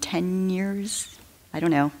that in 10 years, I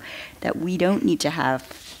don't know, that we don't need to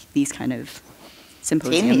have these kind of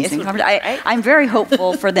symposiums and conferences. I'm very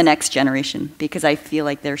hopeful for the next generation, because I feel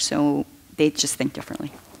like they just think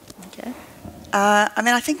differently. Okay.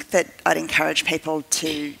 I think that I'd encourage people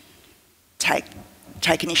to take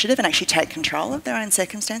initiative and actually take control of their own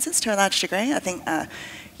circumstances to a large degree. I think,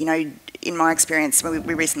 in my experience,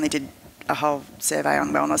 we recently did a whole survey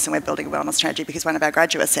on wellness, and we're building a wellness strategy because one of our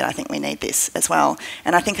graduates said, I think we need this as well.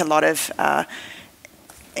 And I think a lot of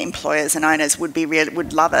employers and owners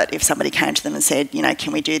would love it if somebody came to them and said,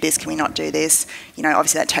 can we do this, can we not do this?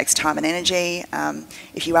 Obviously that takes time and energy.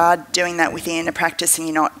 If you are doing that within a practice and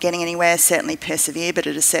you're not getting anywhere, certainly persevere, but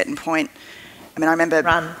at a certain point, I remember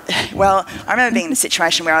being in a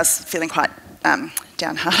situation where I was feeling quite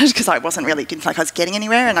downhearted because I didn't feel like I was getting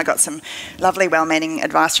anywhere, and I got some lovely, well-meaning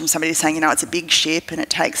advice from somebody saying, it's a big ship and it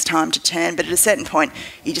takes time to turn, but at a certain point,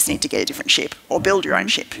 you just need to get a different ship or build your own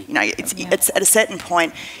ship. It's at a certain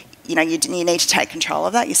point, you need to take control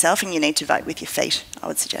of that yourself, and you need to vote with your feet, I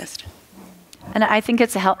would suggest. And I think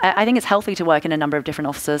it's healthy to work in a number of different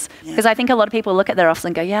offices, because I think a lot of people look at their office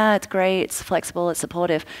and go, yeah, it's great, it's flexible, it's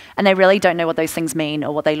supportive, and they really don't know what those things mean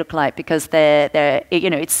or what they look like, because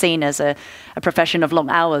it's seen as a profession of long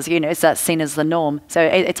hours, it's seen as the norm. So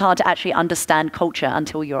it's hard to actually understand culture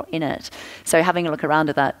until you're in it. So having a look around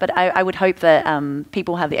at that. But I would hope that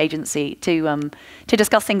people have the agency to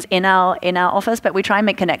discuss things in our office, but we try and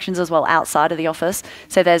make connections as well outside of the office.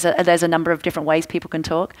 So there's a number of different ways people can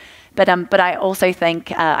talk. But I also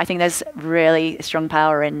think there's really strong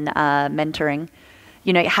power in mentoring.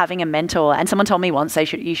 Having a mentor. And someone told me once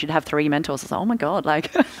you should have 3 mentors. I was like, oh my god, I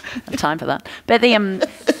have time for that. But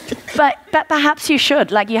But perhaps you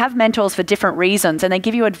should. Like, you have mentors for different reasons, and they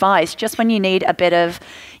give you advice just when you need a bit of,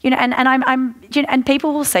 and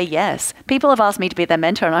people will say yes. People have asked me to be their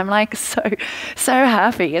mentor, and I'm like so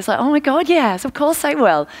happy. It's like, oh my God, yes, of course I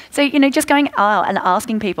will. So, just going out and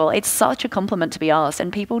asking people, it's such a compliment to be asked,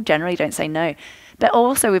 and people generally don't say no. But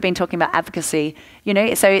also, we've been talking about advocacy,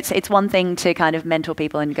 so it's one thing to kind of mentor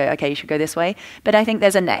people and go, okay, you should go this way. But I think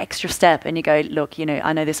there's an extra step, and you go, look,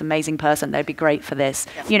 I know this amazing person, they'd be great for this.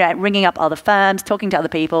 Yep. Ringing up other firms, talking to other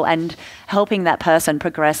people, and helping that person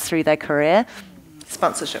progress through their career.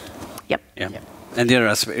 Sponsorship. Yep. Yeah. And the other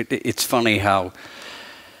aspect, it's funny how,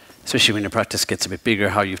 especially when your practice gets a bit bigger,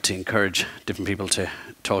 how you have to encourage different people to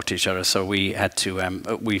talk to each other. So we had to,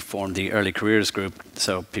 we formed the early careers group,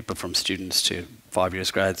 so people from students to 5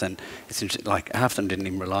 years grads, and it's interesting, like half of them didn't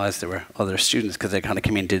even realize there were other students because they kind of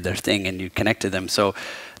came in, did their thing, and you connected them. So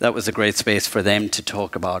that was a great space for them to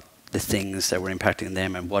talk about the things that were impacting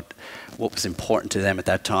them and what was important to them at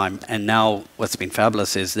that time. And now what's been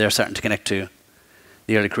fabulous is they're starting to connect to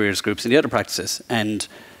the early careers groups and the other practices, and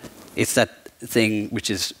it's that thing which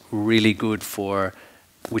is really good for,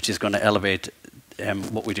 which is going to elevate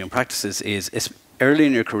what we do in practices is early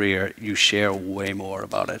in your career, you share way more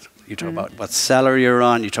about it. You talk about what salary you're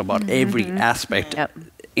on. You talk about every aspect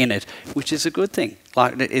in it, which is a good thing.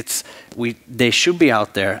 Like they should be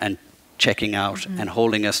out there and checking out and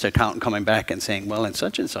holding us to account and coming back and saying, well, and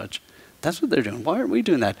such, that's what they're doing. Why aren't we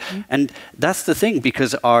doing that? And that's the thing,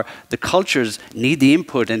 because the cultures need the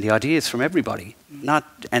input and the ideas from everybody.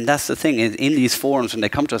 And that's the thing. In these forums, when they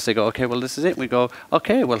come to us, they go, okay, well, this is it. We go,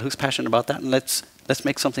 okay, well, who's passionate about that? And let's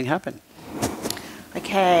make something happen.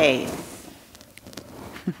 Okay.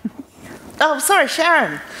 Oh, sorry,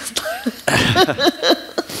 Sharon.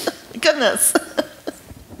 Goodness.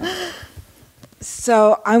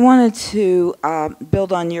 So I wanted to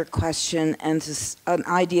build on your question and an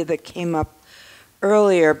idea that came up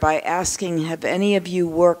earlier by asking, have any of you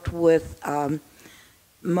worked with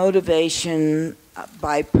motivation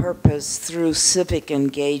by purpose through civic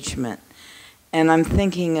engagement? And I'm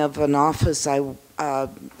thinking of an office I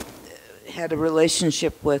had a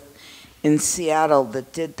relationship with in Seattle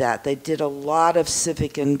that did that. They did a lot of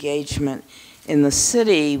civic engagement in the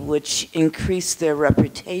city, which increased their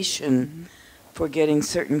reputation for getting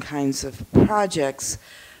certain kinds of projects,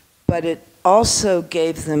 but it also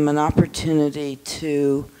gave them an opportunity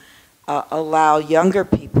to allow younger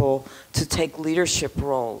people to take leadership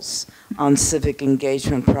roles on civic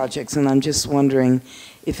engagement projects. And I'm just wondering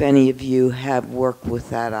if any of you have worked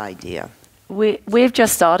with that idea. We've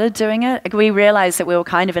just started doing it. We realized that we were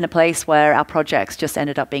kind of in a place where our projects just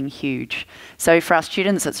ended up being huge. So for our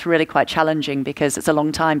students, it's really quite challenging because it's a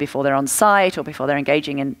long time before they're on site or before they're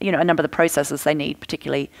engaging in a number of the processes they need,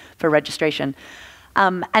 particularly for registration,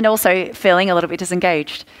 and also feeling a little bit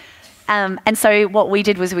disengaged. And so what we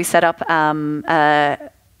did was we set up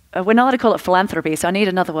we're not allowed to call it philanthropy, so I need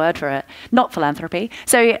another word for it. Not philanthropy.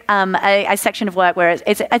 So a section of work where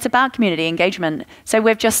it's about community engagement. So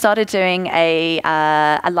we've just started doing a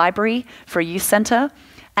library for a youth centre.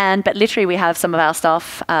 But literally we have some of our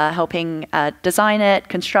staff helping design it,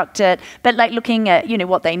 construct it, but like looking at,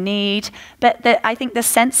 what they need. But I think the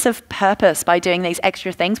sense of purpose by doing these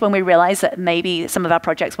extra things, when we realized that maybe some of our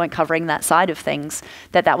projects weren't covering that side of things,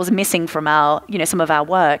 that was missing from our, some of our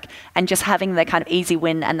work, and just having the kind of easy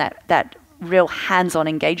win and that real hands-on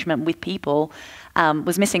engagement with people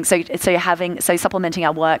was missing. So supplementing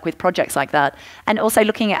our work with projects like that, and also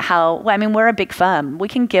looking at how, we're a big firm, we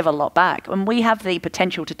can give a lot back, and we have the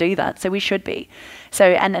potential to do that, so we should be. So,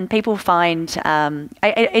 and people find,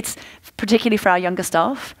 it's particularly for our younger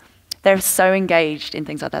staff, they're so engaged in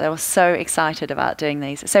things like that. They were so excited about doing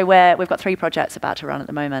these. So we've got 3 projects about to run at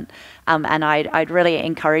the moment, and I'd really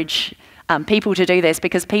encourage people to do this,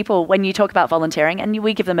 because people, when you talk about volunteering, and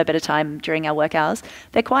we give them a bit of time during our work hours,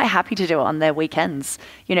 they're quite happy to do it on their weekends.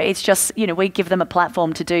 It's just, we give them a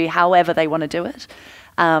platform to do however they want to do it,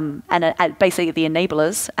 and basically the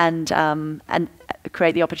enablers, and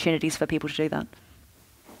create the opportunities for people to do that.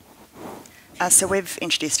 So we've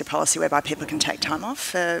introduced a policy whereby people can take time off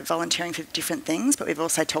for volunteering for different things, but we've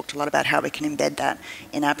also talked a lot about how we can embed that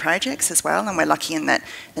in our projects as well. And we're lucky in that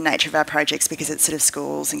the nature of our projects, because it's sort of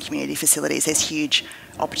schools and community facilities, there's huge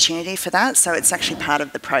opportunity for that. So it's actually part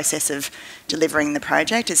of the process of delivering the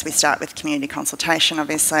project, is we start with community consultation,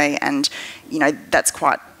 obviously, and that's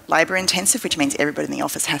quite labour intensive, which means everybody in the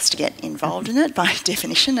office has to get involved in it by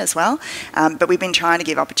definition as well. But we've been trying to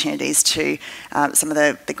give opportunities to some of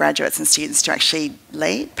the graduates and students to actually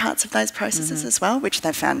lead parts of those processes as well, which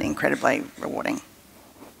they've found incredibly rewarding.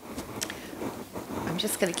 I'm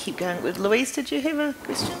just going to keep going with Louise. Did you have a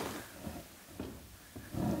question?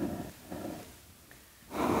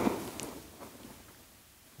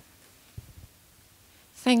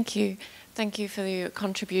 Thank you. Thank you for your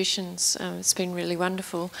contributions. It's been really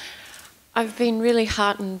wonderful. I've been really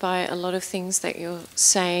heartened by a lot of things that you're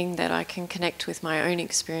saying that I can connect with my own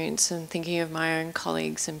experience, and thinking of my own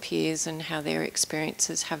colleagues and peers and how their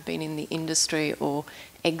experiences have been in the industry or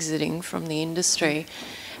exiting from the industry.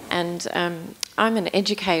 And I'm an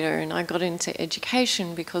educator, and I got into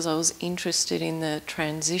education because I was interested in the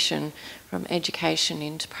transition from education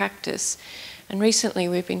into practice. And recently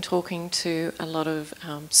we've been talking to a lot of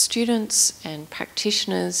students and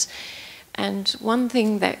practitioners, and one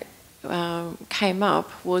thing that came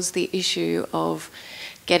up was the issue of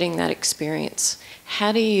getting that experience.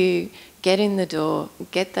 How do you get in the door,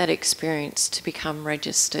 get that experience to become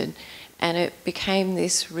registered? And it became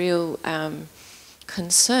this real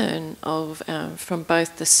concern of from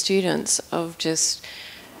both the students of just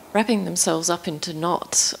wrapping themselves up into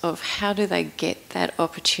knots of how do they get that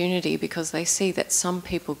opportunity, because they see that some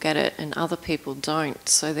people get it and other people don't.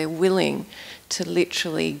 So they're willing to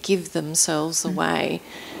literally give themselves away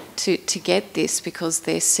to get this, because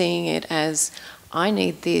they're seeing it as, I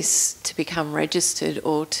need this to become registered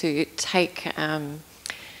or to take,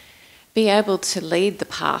 be able to lead the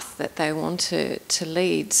path that they want to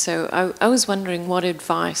lead. So I was wondering what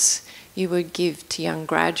advice you would give to young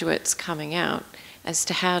graduates coming out as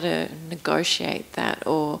to how to negotiate that,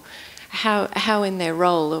 or how in their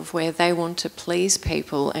role of where they want to please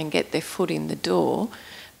people and get their foot in the door,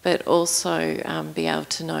 but also be able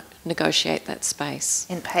to negotiate that space.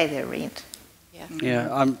 And pay their rent.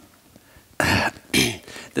 Yeah. Yeah,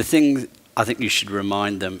 the thing I think you should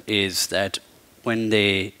remind them is that when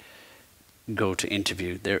they go to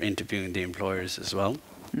interview, they're interviewing the employers as well.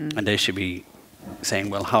 And they should be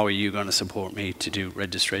saying, well, how are you going to support me to do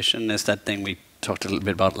registration? There's that thing we talked a little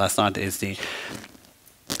bit about last night, is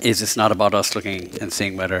it's not about us looking and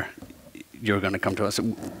seeing whether you're going to come to us.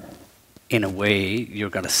 In a way, you're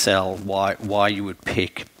going to sell why you would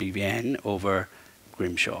pick BVN over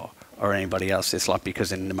Grimshaw or anybody else. It's like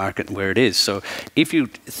because in the market where it is. So if you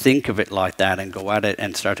think of it like that and go at it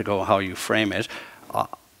and start to go how you frame it,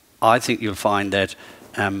 I think you'll find that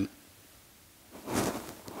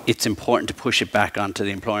it's important to push it back onto the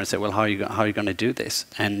employer and say, well, how are you going to do this?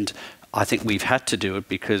 And I think we've had to do it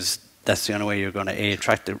because that's the only way you're going to A,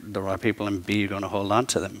 attract the right people, and B, you're going to hold on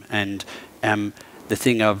to them. And the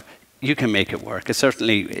thing of, you can make it work. It's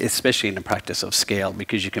certainly, especially in the practice of scale,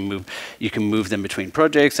 because you can move them between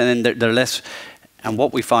projects, and then they're less. And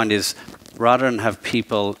what we find is, rather than have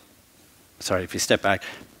people, sorry, if you step back,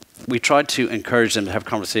 we try to encourage them to have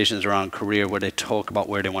conversations around career where they talk about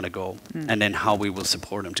where they want to go, and then how we will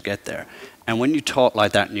support them to get there. And when you talk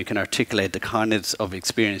like that and you can articulate the kinds of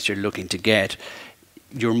experience you're looking to get,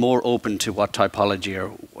 you're more open to what typology or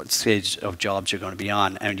what stage of jobs you're going to be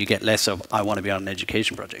on, and you get less of, I want to be on an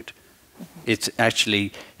education project. It's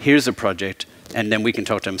actually, here's a project, and then we can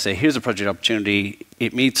talk to them and say, here's a project opportunity,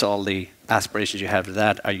 it meets all the aspirations you have to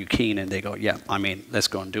that, are you keen? And they go, yeah, I mean, let's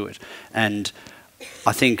go and do it. And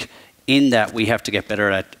I think in that we have to get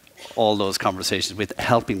better at all those conversations with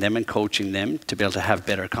helping them and coaching them to be able to have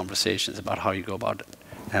better conversations about how you go about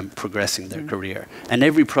progressing their career. And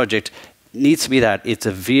every project needs to be that. It's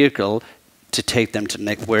a vehicle to take them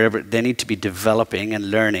to wherever they need to be developing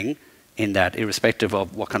and learning in that, irrespective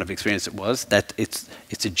of what kind of experience it was, that it's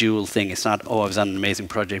a dual thing. It's not, oh, I was on an amazing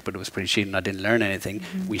project, but it was pretty shit and I didn't learn anything.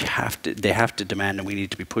 They have to demand, and we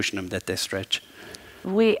need to be pushing them that they stretch.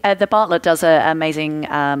 The Parlour does an amazing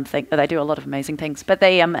thing. They do a lot of amazing things, but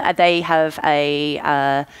they have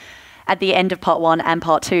at the end of part 1 and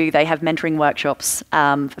part 2, they have mentoring workshops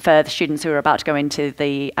for the students who are about to go into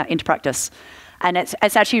practice. And it's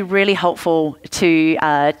actually really helpful to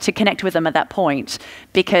connect with them at that point,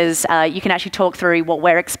 because you can actually talk through what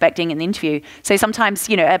we're expecting in the interview. So sometimes,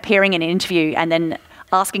 appearing in an interview and then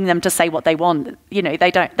asking them to say what they want,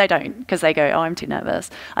 they don't, because they go, oh, I'm too nervous,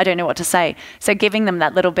 I don't know what to say. So giving them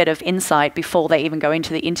that little bit of insight before they even go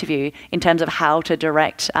into the interview in terms of how to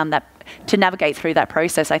direct to navigate through that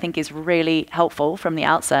process, I think is really helpful from the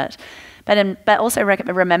outset. But also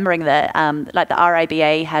remembering that like the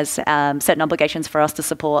RIBA has certain obligations for us to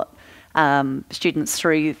support students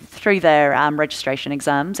through their registration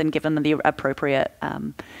exams and give them the appropriate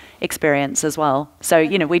experience as well. So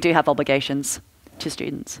we do have obligations to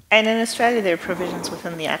students. And in Australia, there are provisions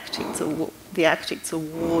within the Architects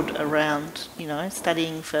Award around,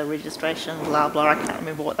 studying for registration, blah, blah. I can't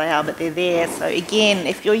remember what they are, but they're there. So again,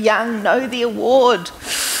 if you're young, know the award.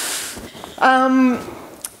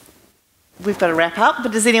 We've got to wrap up,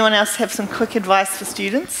 but does anyone else have some quick advice for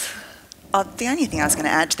students? The only thing I was going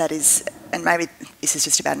to add to that is, and maybe this is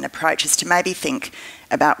just about an approach, is to maybe think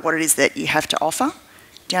about what it is that you have to offer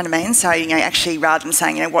Do you know what I mean? So, actually, rather than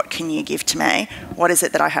saying, what can you give to me, what is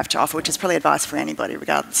it that I have to offer, which is probably advice for anybody,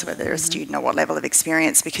 regardless of whether they're a student or what level of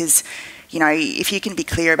experience, because, if you can be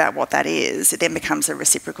clear about what that is, it then becomes a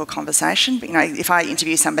reciprocal conversation. But, if I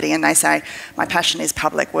interview somebody and they say, my passion is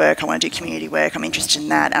public work, I want to do community work, I'm interested in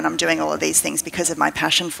that, and I'm doing all of these things because of my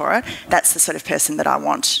passion for it, that's the sort of person that I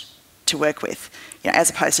want to work with, as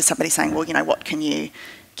opposed to somebody saying, well, what can you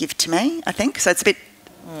give to me, I think. So it's a bit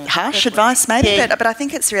harsh advice maybe, but I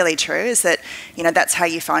think it's really true, is that, that's how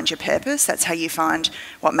you find your purpose, that's how you find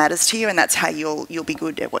what matters to you, and that's how you'll be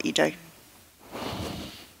good at what you do.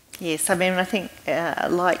 Yes, I think,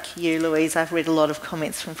 like you, Louise, I've read a lot of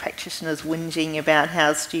comments from practitioners whinging about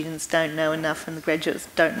how students don't know enough and the graduates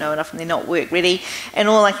don't know enough and they're not work ready. And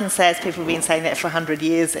all I can say is people have been saying that for 100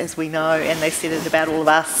 years, as we know, and they said it about all of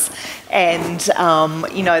us. And,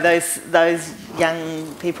 those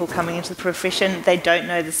young people coming into the profession, they don't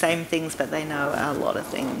know the same things, but they know a lot of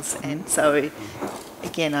things. And so,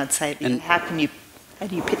 again, I'd say, how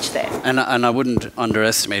do you pitch that? And I wouldn't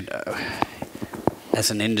underestimate... as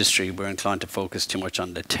an industry, we're inclined to focus too much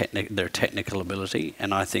on their technical ability,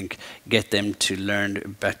 and I think get them to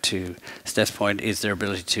learn, back to Steph's point, is their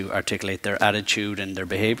ability to articulate their attitude and their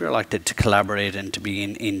behaviour, like to collaborate and to be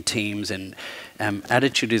in teams. And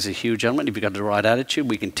attitude is a huge element. If you've got the right attitude,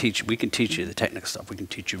 we can teach you the technical stuff. We can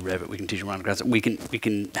teach you Revit. We can teach you round grass. We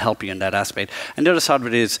can help you in that aspect. And the other side of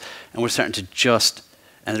it is, and we're starting to just,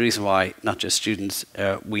 and the reason why, not just students,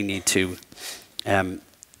 we need to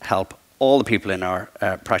help all the people in our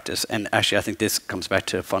practice, and actually I think this comes back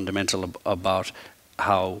to a fundamental about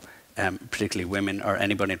how particularly women or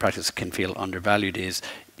anybody in practice can feel undervalued, is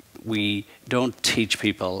we don't teach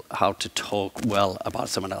people how to talk well about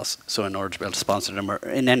someone else. So in order to be able to sponsor them or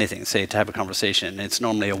in anything, say to have a conversation, it's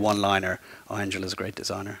normally a one-liner, oh, Angela's a great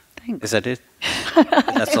designer. Thanks. Is that it?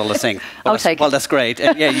 That's all the thing. Well, that's great.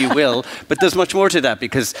 And yeah, you will. But there's much more to that,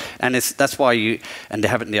 because, and that's why and they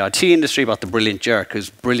have it in the IT industry about the brilliant jerk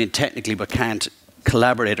who's brilliant technically but can't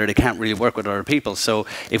collaborate, or they can't really work with other people. So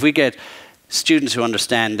if we get students who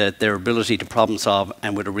understand that their ability to problem solve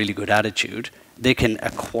and with a really good attitude, they can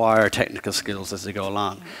acquire technical skills as they go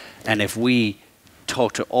along. And if we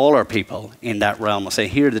talk to all our people in that realm and say,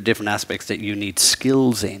 here are the different aspects that you need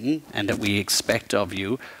skills in and that we expect of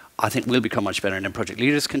you, I think we'll become much better. And then project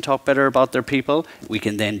leaders can talk better about their people. We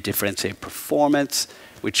can then differentiate performance,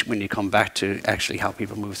 which when you come back to actually how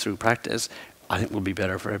people move through practice, I think will be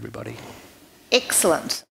better for everybody.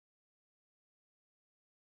 Excellent.